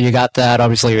capacitor. I know you got that.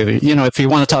 Obviously, you know, if you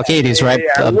want to talk 80s, right?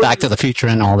 Back to the Future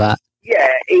and all that. Yeah,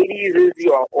 80s is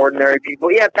Ordinary People.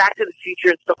 Yeah, Back to the Future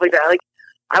and stuff like that. Like,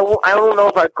 I don't know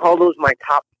if I'd call those my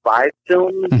top 5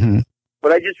 films,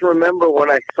 but I just remember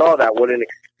when I saw that, what an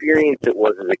experience it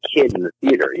was as a kid in the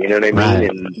theater. You know what I mean? Right.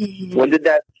 And when did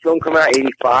that film come out?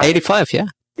 85? 85, yeah.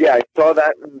 Yeah, I saw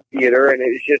that in the theater, and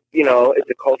it's just, you know, it's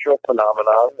a cultural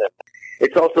phenomenon. And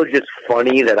it's also just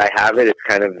funny that I have it. It's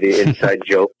kind of the inside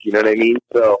joke. You know what I mean?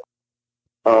 So,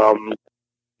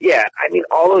 yeah, I mean,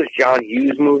 all those John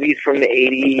Hughes movies from the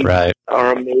 80s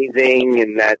are amazing,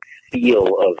 and that feel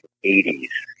of 80s.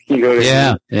 You know what I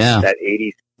mean? Yeah. That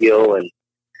 80s feel. And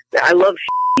I love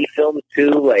shitty films, too.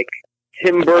 Like,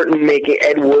 Tim Burton making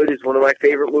Ed Wood is one of my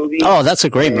favorite movies. Oh, that's a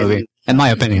great movie, in my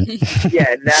opinion.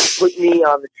 Yeah, and that put me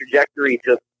on the trajectory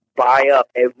to buy up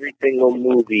every single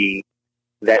movie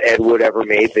that Ed Wood ever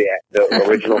made, the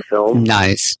original film.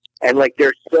 Nice. And, like,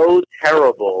 they're so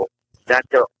terrible that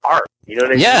they're art. You know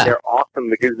what I mean? They're awesome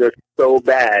because they're so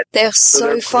bad. They're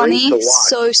so funny.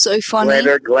 So funny.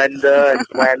 Leonard, Glenda, and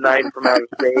Plan 9 from Outer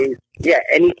Space. Yeah,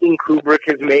 anything Kubrick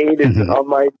has made is on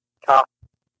my top,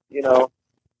 you know.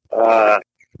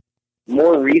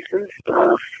 More recent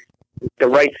stuff. The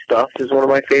Right Stuff is one of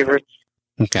my favorites.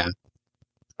 Okay.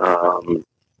 All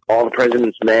the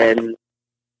President's Men.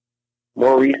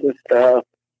 More recent stuff.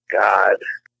 God.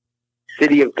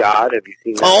 City of God. Have you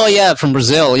seen that? Oh, yeah, from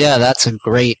Brazil. Yeah, that's a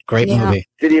great movie.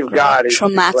 City of God is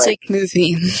traumatic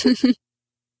movie.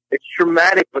 It's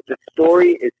traumatic, but the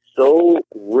story is so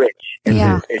rich.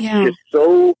 And it's just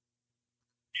so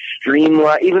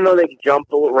streamlined. Even though they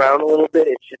jump around a little bit,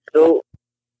 it's just so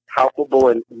palpable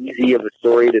and easy of a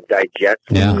story to digest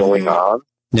what's going on.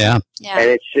 Yeah. And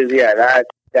it's just,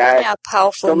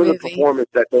 powerful some movie. of the performance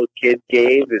that those kids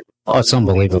gave is it's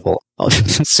unbelievable. Oh,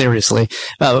 seriously.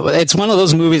 It's one of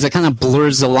those movies that kind of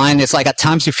blurs the line. It's like at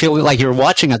times you feel like you're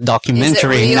watching a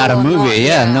documentary, not a movie.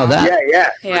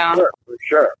 For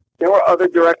sure. There were other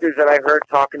directors that I heard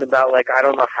talking about, like, I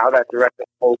don't know how that director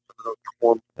pulled some of those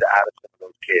performances out of some of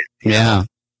those kids. Yeah.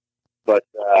 But,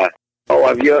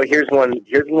 here's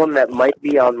one that might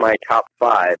be on my top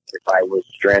 5 if I was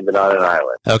stranded on an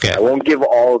island. Okay. I won't give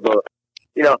all the,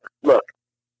 look,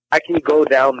 I can go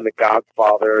down the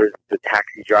Godfathers, the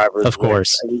Taxi Drivers. Of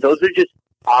course. I mean, those are just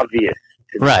obvious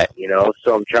to me,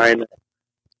 so I'm trying,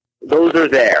 those are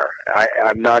there.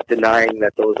 I'm not denying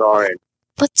that those aren't.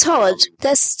 But Todd,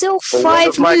 there's still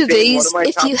 5 movies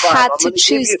if you had to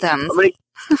choose them.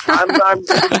 I'm going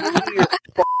to give you your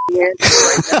fucking answer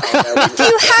right now. If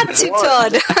you had to,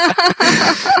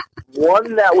 Todd.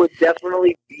 One that would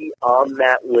definitely be on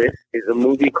that list is a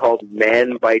movie called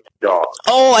Man Bites Dog.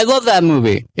 Oh, I love that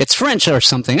movie. It's French or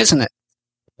something, isn't it?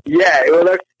 Yeah, well,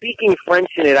 they're speaking French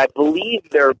in it. I believe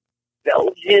they're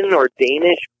Belgian or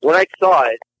Danish. When I saw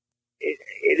it,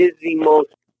 it is the most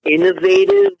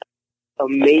innovative,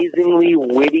 amazingly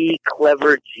witty,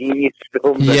 clever, genius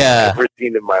film that I've ever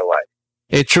seen in my life.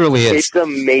 It truly is. It's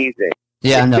amazing.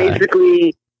 Yeah,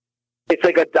 basically, it's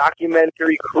like a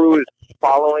documentary crew is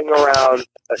following around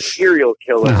a serial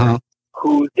killer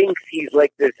who thinks he's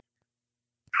like this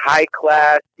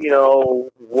high-class,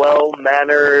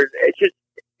 well-mannered.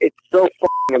 It's so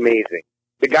fucking amazing.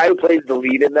 The guy who plays the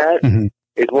lead in that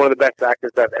is one of the best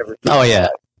actors I've ever seen. Oh, yeah.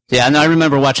 Yeah, no, I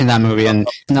remember watching that movie, and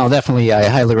no, definitely, I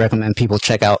highly recommend people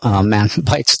check out Man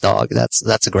Bites Dog.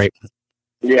 That's a great one.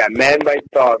 Yeah, Man Bites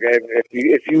Dog.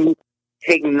 If you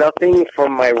take nothing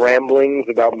from my ramblings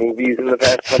about movies in the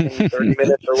past 30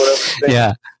 minutes or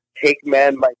whatever, take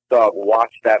Man Bites Dog,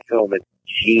 watch that film. It's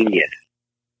genius.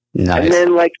 Nice. And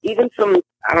then, even some,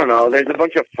 I don't know, there's a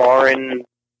bunch of foreign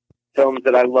films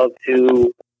that I love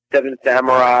too. Seven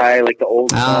Samurai, the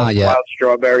old Wild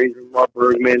Strawberries and Mark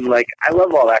Bergman. I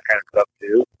love all that kind of stuff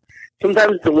too.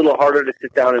 Sometimes it's a little harder to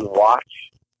sit down and watch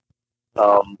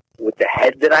with the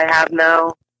head that I have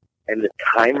now and the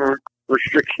time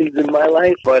restrictions in my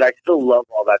life, but I still love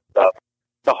all that stuff.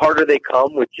 The Harder They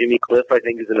Come with Jimmy Cliff, I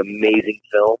think, is an amazing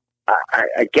film.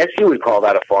 I guess you would call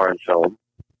that a foreign film.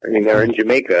 I mean, they're in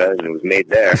Jamaica, and it was made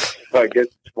there, so I guess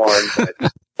it's foreign.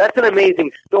 But that's an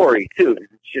amazing story, too.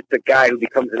 It's just a guy who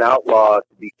becomes an outlaw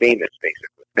to be famous,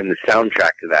 basically. And the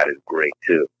soundtrack to that is great,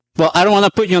 too. Well, I don't want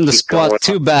to put you on the spot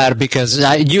too bad, because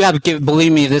you have to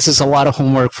believe me, this is a lot of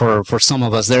homework for some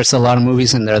of us. There's a lot of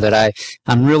movies in there that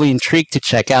I'm really intrigued to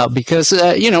check out, because,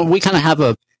 we kind of have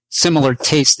a similar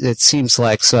taste, it seems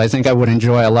like. So I think I would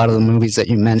enjoy a lot of the movies that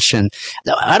you mentioned.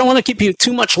 I don't want to keep you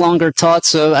too much longer, Todd.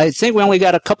 So I think we only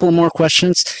got a couple more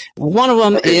questions. One of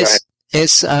them is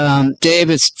Dave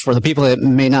is, for the people that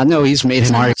may not know, he's made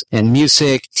his mark in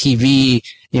music, TV,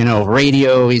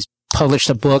 radio. He's published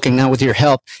a book, and now with your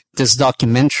help, this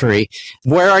documentary.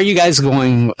 Where are you guys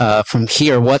going from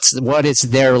here? What is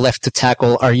there left to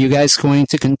tackle? Are you guys going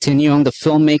to continue on the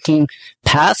filmmaking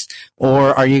path,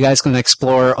 or are you guys going to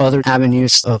explore other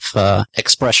avenues of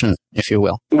expression, if you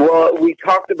will? Well, we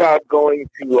talked about going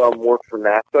to work for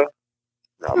NASA.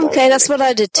 Okay, that's what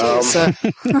I did too. So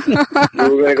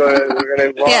we're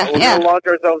gonna launch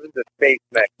ourselves into space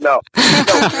next. No,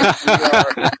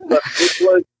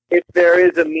 if there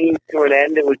is a means to an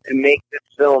end, it was to make this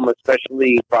film,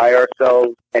 especially by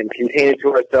ourselves and contain it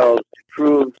to ourselves, to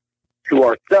prove to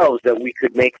ourselves that we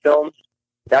could make films.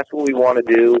 That's what we want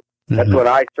to do. That's what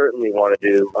I certainly want to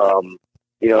do.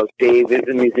 Dave is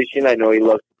a musician. I know he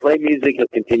loves to play music. He'll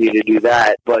continue to do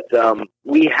that. But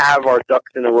we have our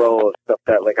ducks in a row of stuff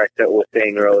that, like I was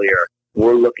saying earlier,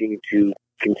 we're looking to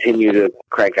continue to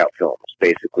crank out films,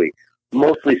 basically.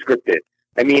 Mostly scripted.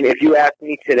 I mean, if you asked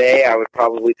me today, I would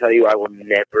probably tell you I will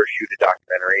never shoot a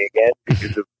documentary again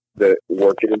because of the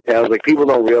work it entails. People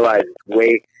don't realize it's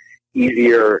way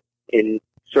easier in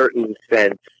certain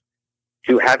sense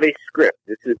to have a script.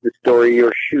 This is the story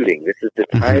you're shooting. This is the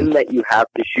time that you have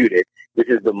to shoot it. This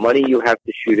is the money you have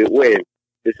to shoot it with.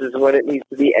 This is when it needs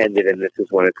to be ended, and this is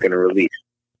when it's going to release.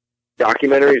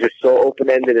 Documentaries are so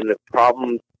open-ended, and the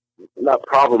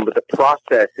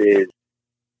process is,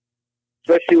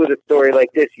 especially with a story like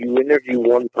this, you interview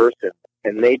one person,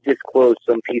 and they disclose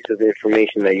some piece of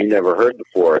information that you never heard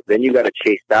before. Then you got to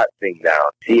chase that thing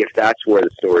down, see if that's where the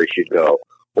story should go,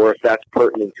 or if that's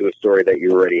pertinent to a story that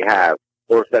you already have,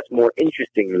 or if that's more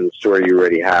interesting than the story you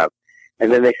already have.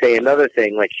 And then they say another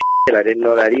thing, like, shit, I didn't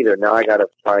know that either. Now I got to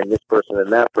find this person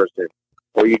and that person.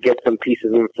 Or you get some piece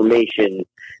of information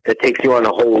that takes you on a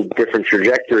whole different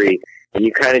trajectory, and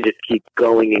you kind of just keep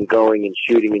going and going and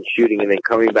shooting, and then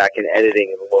coming back and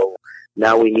editing, and, well,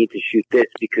 now we need to shoot this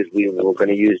because we're going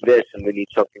to use this, and we need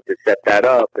something to set that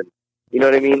up. And you know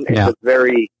what I mean? Yeah. It's a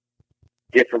very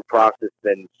different process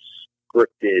than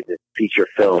scripted feature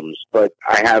films. But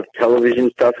I have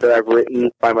television stuff that I've written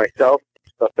by myself,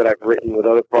 stuff that I've written with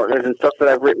other partners, and stuff that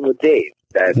I've written with Dave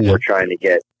that we're trying to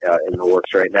get in the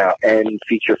works right now, and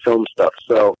feature film stuff.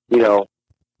 So,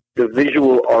 the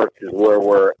visual arts is where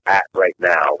we're at right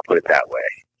now, put it that way.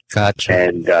 Gotcha.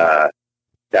 And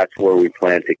that's where we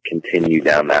plan to continue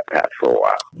down that path for a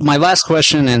while. My last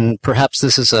question, and perhaps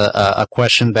this is a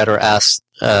question better asked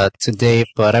to Dave,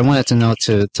 but I wanted to know,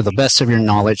 to the best of your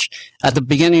knowledge, at the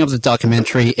beginning of the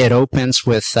documentary, it opens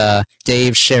with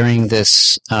Dave sharing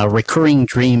this recurring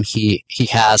dream he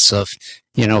has of,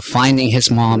 finding his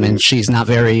mom, and she's not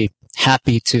very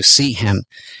happy to see him.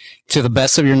 To the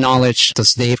best of your knowledge,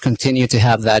 does Dave continue to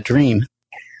have that dream?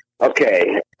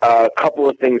 Okay, a couple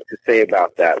of things to say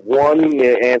about that. One,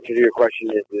 the answer to your question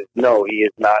is no, he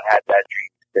has not had that dream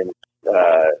since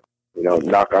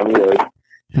knock on wood,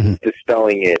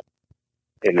 dispelling it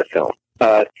in the film.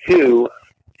 2,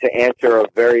 to answer a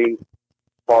very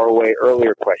far away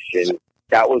earlier question,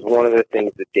 that was one of the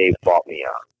things that Dave fought me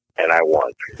on, and I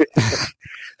won.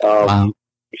 Wow.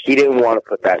 He didn't want to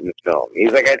put that in the film.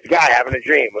 He's like, it's a guy having a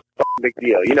dream. What's the big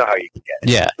deal? You know how you can get it.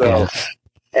 Yeah. So,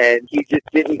 and he just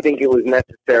didn't think it was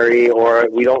necessary, or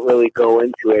we don't really go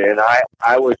into it. And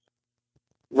I was,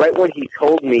 right when he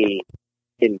told me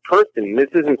in person, this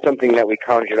isn't something that we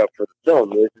conjured up for the film.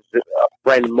 This is a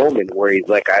friend moment where he's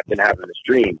like, I've been having this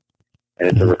dream, and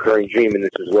it's a recurring dream, and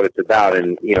this is what it's about.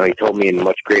 And, he told me in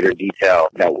much greater detail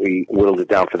that we whittled it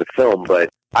down for the film, but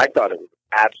I thought it was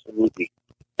absolutely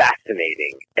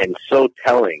fascinating and so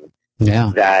telling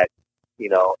that,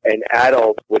 an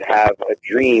adult would have a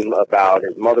dream about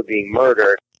his mother being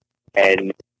murdered,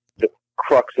 and the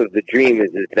crux of the dream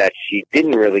is that she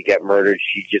didn't really get murdered.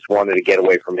 She just wanted to get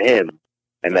away from him,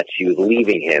 and that she was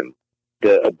leaving him.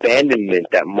 The abandonment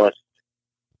that must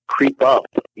creep up,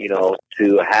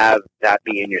 to have that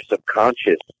be in your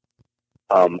subconscious,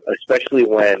 especially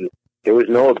when there was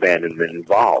no abandonment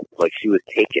involved, like she was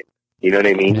taken. You know what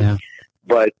I mean? Yeah.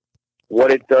 But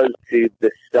what it does to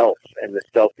the self and the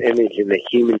self-image and the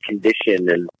human condition,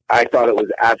 and I thought it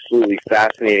was absolutely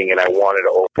fascinating, and I wanted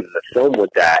to open the film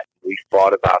with that. We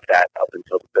fought about that up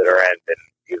until the bitter end, and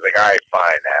he was like, all right,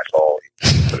 fine, asshole.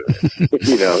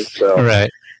 So. Right.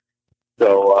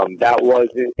 So that was,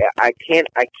 I can't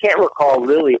recall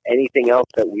really anything else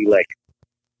that we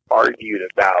argued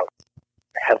about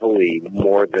heavily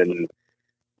more than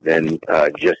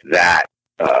just that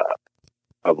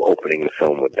of opening the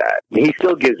film with that. And he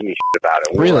still gives me shit about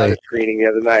it. We were at a screening the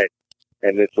other night,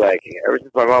 and it's like, ever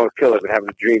since my mom was killed, I've been having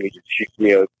a dream. He just shoots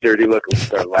me a dirty look and we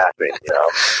start laughing.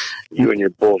 You and your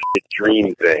bullshit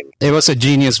dream thing. It was a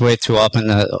genius way to open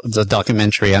the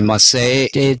documentary, I must say.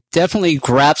 It definitely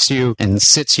grabs you and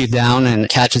sits you down and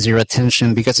catches your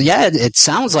attention because, it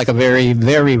sounds like a very,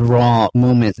 very raw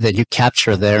moment that you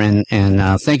capture there.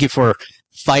 And thank you for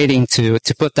fighting to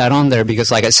put that on there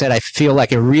because, like I said, I feel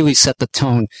like it really set the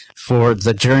tone for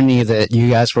the journey that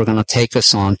you guys were going to take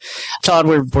us on. Todd,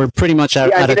 we're pretty much out.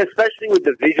 Yeah, especially with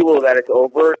the visual that it's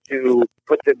over to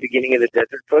put the beginning of the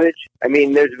desert footage. I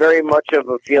mean, there's very much of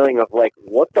a feeling of like,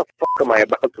 what the fuck am I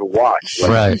about to watch?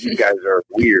 Like, right. You guys are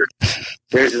weird.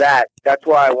 There's that. That's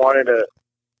why I wanted to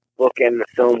bookend the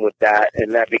film with that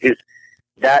and that because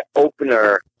that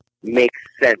opener makes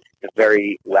sense the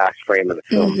very last frame of the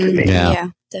film to me. Yeah,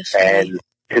 definitely. And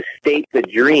to state the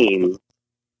dream,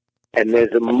 and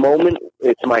there's a moment,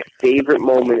 it's my favorite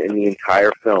moment in the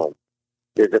entire film.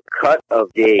 There's a cut of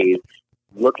Dave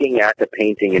looking at the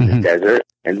painting in the desert,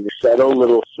 and the subtle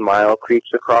little smile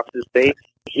creeps across his face.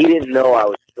 He didn't know I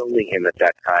was filming him at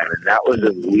that time, and that was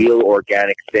a real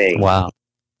organic thing. Wow.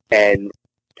 And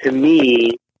to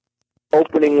me,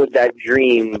 opening with that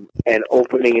dream and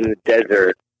opening in the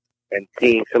desert and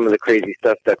seeing some of the crazy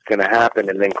stuff that's going to happen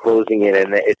and then closing it,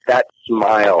 and it's that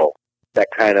smile that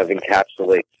kind of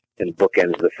encapsulates and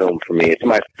bookends the film for me. It's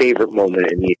my favorite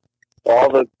moment in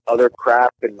all the other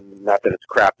crap, and not that it's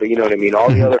crap, but you know what I mean, all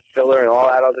the other filler and all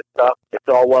that other stuff, it's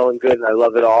all well and good, and I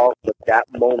love it all, but that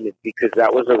moment, because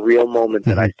that was a real moment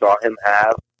that I saw him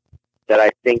have, that I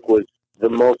think was the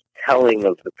most telling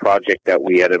of the project that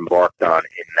we had embarked on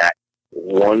in that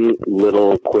one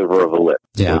little quiver of a lip.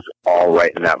 Yeah. It was all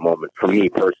right in that moment for me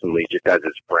personally, just as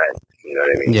his friend. You know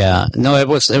what I mean? Yeah. No, it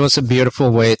was a beautiful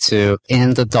way to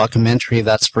end the documentary,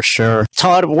 that's for sure.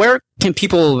 Todd, where can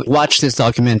people watch this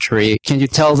documentary? Can you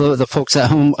tell the folks at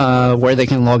home where they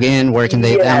can log in? Where can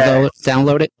they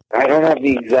download it? I don't have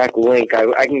the exact link.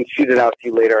 I can shoot it out to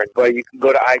you later, but you can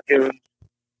go to iTunes.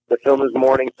 The film is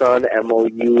Morning Sun,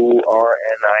 MourningSun.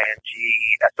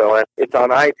 It's on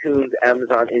iTunes,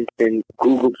 Amazon Instant,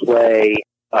 Google Play.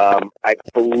 I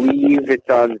believe it's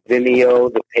on Vimeo,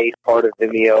 the paid part of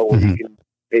Vimeo, where you can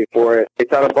pay for it.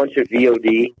 It's on a bunch of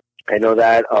VOD. I know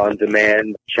that on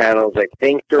demand channels, I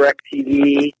think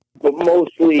DirecTV, but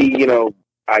mostly,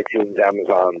 iTunes,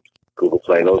 Amazon, Google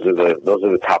Play. Those are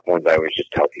the top ones I always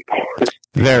just tell people.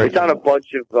 It's on a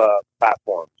bunch of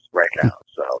platforms right now,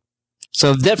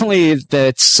 So definitely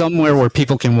that's somewhere where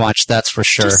people can watch, that's for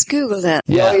sure. Just Google that.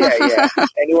 Yeah.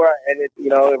 Anywhere.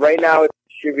 And right now it's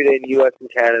distributed in U.S. and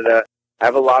Canada. I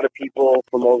have a lot of people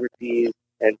from overseas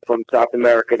and from South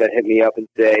America that hit me up and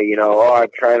say, I'm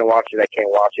trying to watch it, I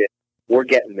can't watch it. We're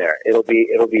getting there. It'll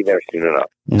be there soon enough.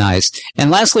 Nice.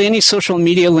 And lastly, any social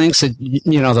media links that,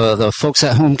 the folks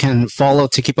at home can follow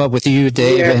to keep up with you,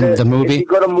 Dave, and the movie? If you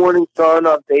go to Morning Sun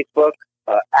on Facebook,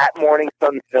 at Morning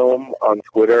Sun Film on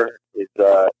Twitter is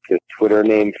the Twitter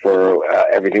name for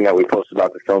everything that we post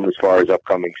about the film as far as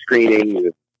upcoming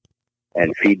screenings,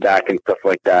 and feedback and stuff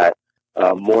like that.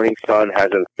 Morning Sun has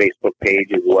a Facebook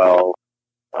page as well.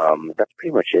 That's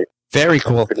pretty much it. Very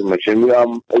cool. Pretty much. And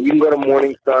you can go to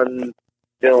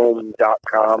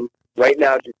morningsunfilm.com. Right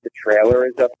now, just the trailer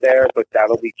is up there, but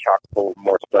that'll be chock full of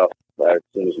more stuff as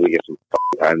soon as we get some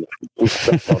time to put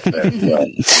stuff up there.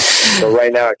 So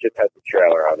right now, it just has the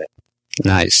trailer on it.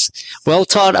 Nice. Well,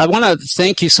 Todd, I want to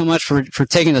thank you so much for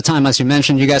taking the time. As you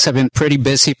mentioned, you guys have been pretty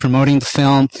busy promoting the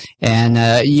film, and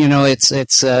it's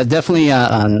definitely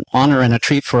an honor and a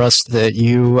treat for us that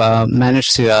you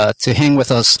managed to hang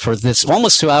with us for this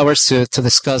almost 2 hours to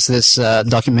discuss this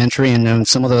documentary and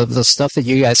some of the stuff that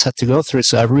you guys had to go through.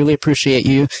 So I really appreciate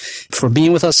you for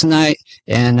being with us tonight,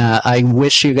 and I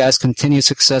wish you guys continued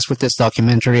success with this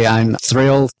documentary. I'm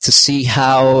thrilled to see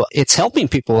how it's helping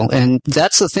people, and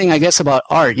that's the thing, I guess, about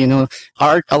art.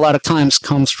 Art a lot of times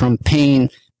comes from pain,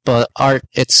 but art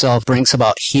itself brings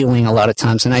about healing a lot of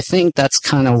times. And I think that's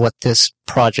kind of what this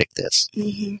project is.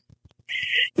 Mm-hmm.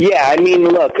 Yeah, I mean,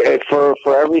 look, for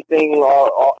everything,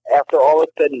 after all is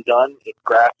said and done, it's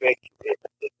graphic,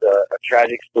 it's a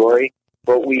tragic story,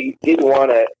 but we did want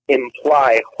to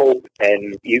imply hope,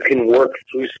 and you can work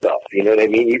through stuff, you know what I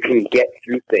mean? You can get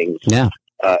through things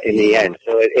in the end.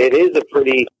 So it is a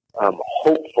pretty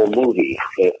hopeful movie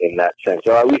in that sense,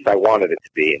 or at least I wanted it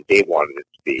to be, and Dave wanted it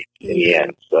to be in the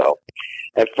end. So,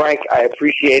 and Frank, I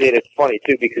appreciate it. It's funny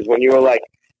too, because when you were like,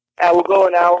 we'll go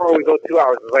an hour or we go 2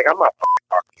 hours, I was like, I'm not talking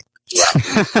for 2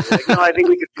 hours. Like, no, I think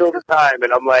we could fill the time,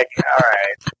 and I'm like, all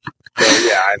right. So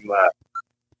yeah, I'm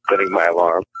setting my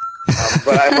alarm.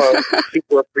 But I'm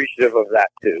super appreciative of that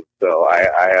too. So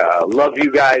I love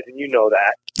you guys, and you know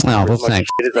that. Oh, well, thanks.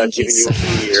 I've given you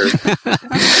for years.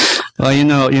 Well,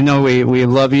 we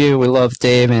love you. We love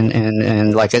Dave,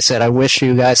 and like I said, I wish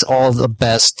you guys all the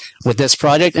best with this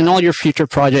project and all your future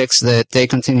projects, that they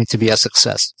continue to be a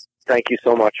success. Thank you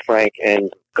so much, Frank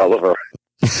and Gulliver.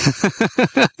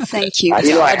 Thank you,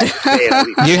 Todd.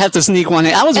 You had to sneak one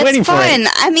in. I was waiting for it.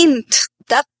 I mean,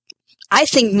 I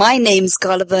think my name's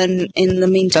Gulliver in the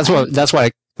meantime. That's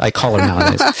why I call her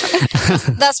nowadays.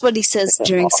 That's what he says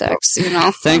during sex,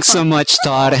 Thanks so much,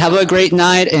 Todd. Have a great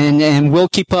night, and we'll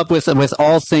keep up with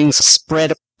all things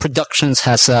Spread Productions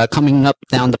has coming up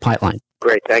down the pipeline.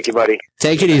 Great. Thank you, buddy.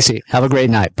 Take it easy. Have a great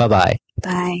night. Bye-bye.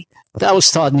 Bye. That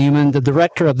was Todd Newman, the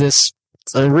director of this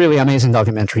really amazing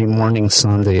documentary, Morning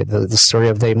Sun, the story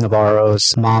of Dave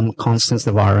Navarro's mom, Constance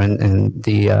Navarro, and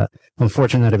the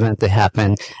unfortunate event that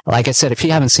happened. Like I said, if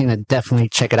you haven't seen it, definitely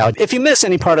check it out. If you miss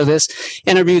any part of this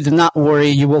interview, do not worry.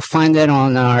 You will find it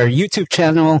on our YouTube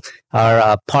channel,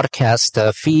 our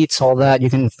podcast feeds, all that. You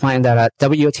can find that at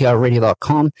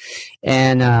WOTRradio.com.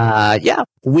 And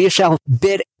we shall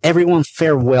bid everyone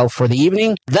farewell for the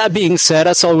evening. That being said,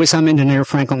 as always, I'm Engineer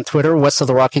Frank on Twitter, West of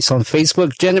the Rockies on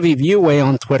Facebook, Genevieve Uway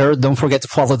on Twitter. Don't forget to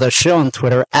follow the show on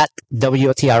Twitter at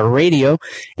WOTR Radio,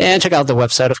 and check out the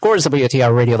website, of course,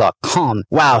 WOTRradio.com.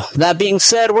 Wow. That being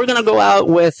said, we're going to go out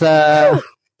with,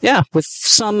 with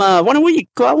some, why don't we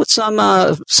go out with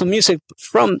some music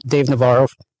from Dave Navarro,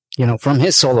 from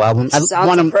his solo album.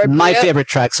 One of my favorite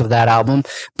tracks of that album.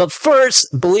 But first,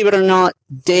 believe it or not,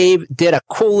 Dave did a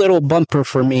cool little bumper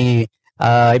for me.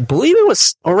 I believe it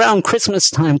was around Christmas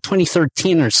time,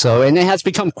 2013 or so, and it has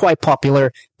become quite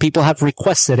popular. People have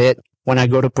requested it. When I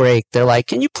go to break, they're like,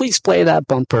 can you please play that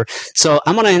bumper? So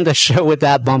I'm going to end the show with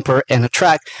that bumper and a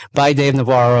track by Dave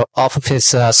Navarro off of his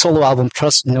solo album,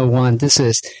 Trust No One. This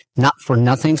is Not For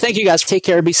Nothing. Thank you guys. Take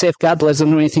care. Be safe. God bless.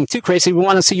 Don't do anything too crazy. We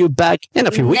want to see you back in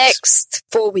a few weeks. Next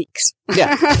 4 weeks.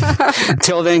 Yeah.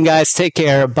 Until then, guys, take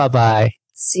care. Bye-bye.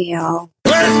 See y'all.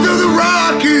 West of the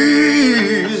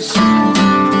Rockies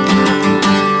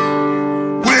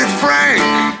with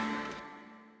Frank.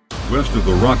 West of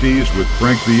the Rockies with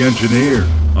Frank the Engineer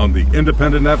on the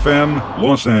Independent FM,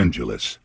 Los Angeles.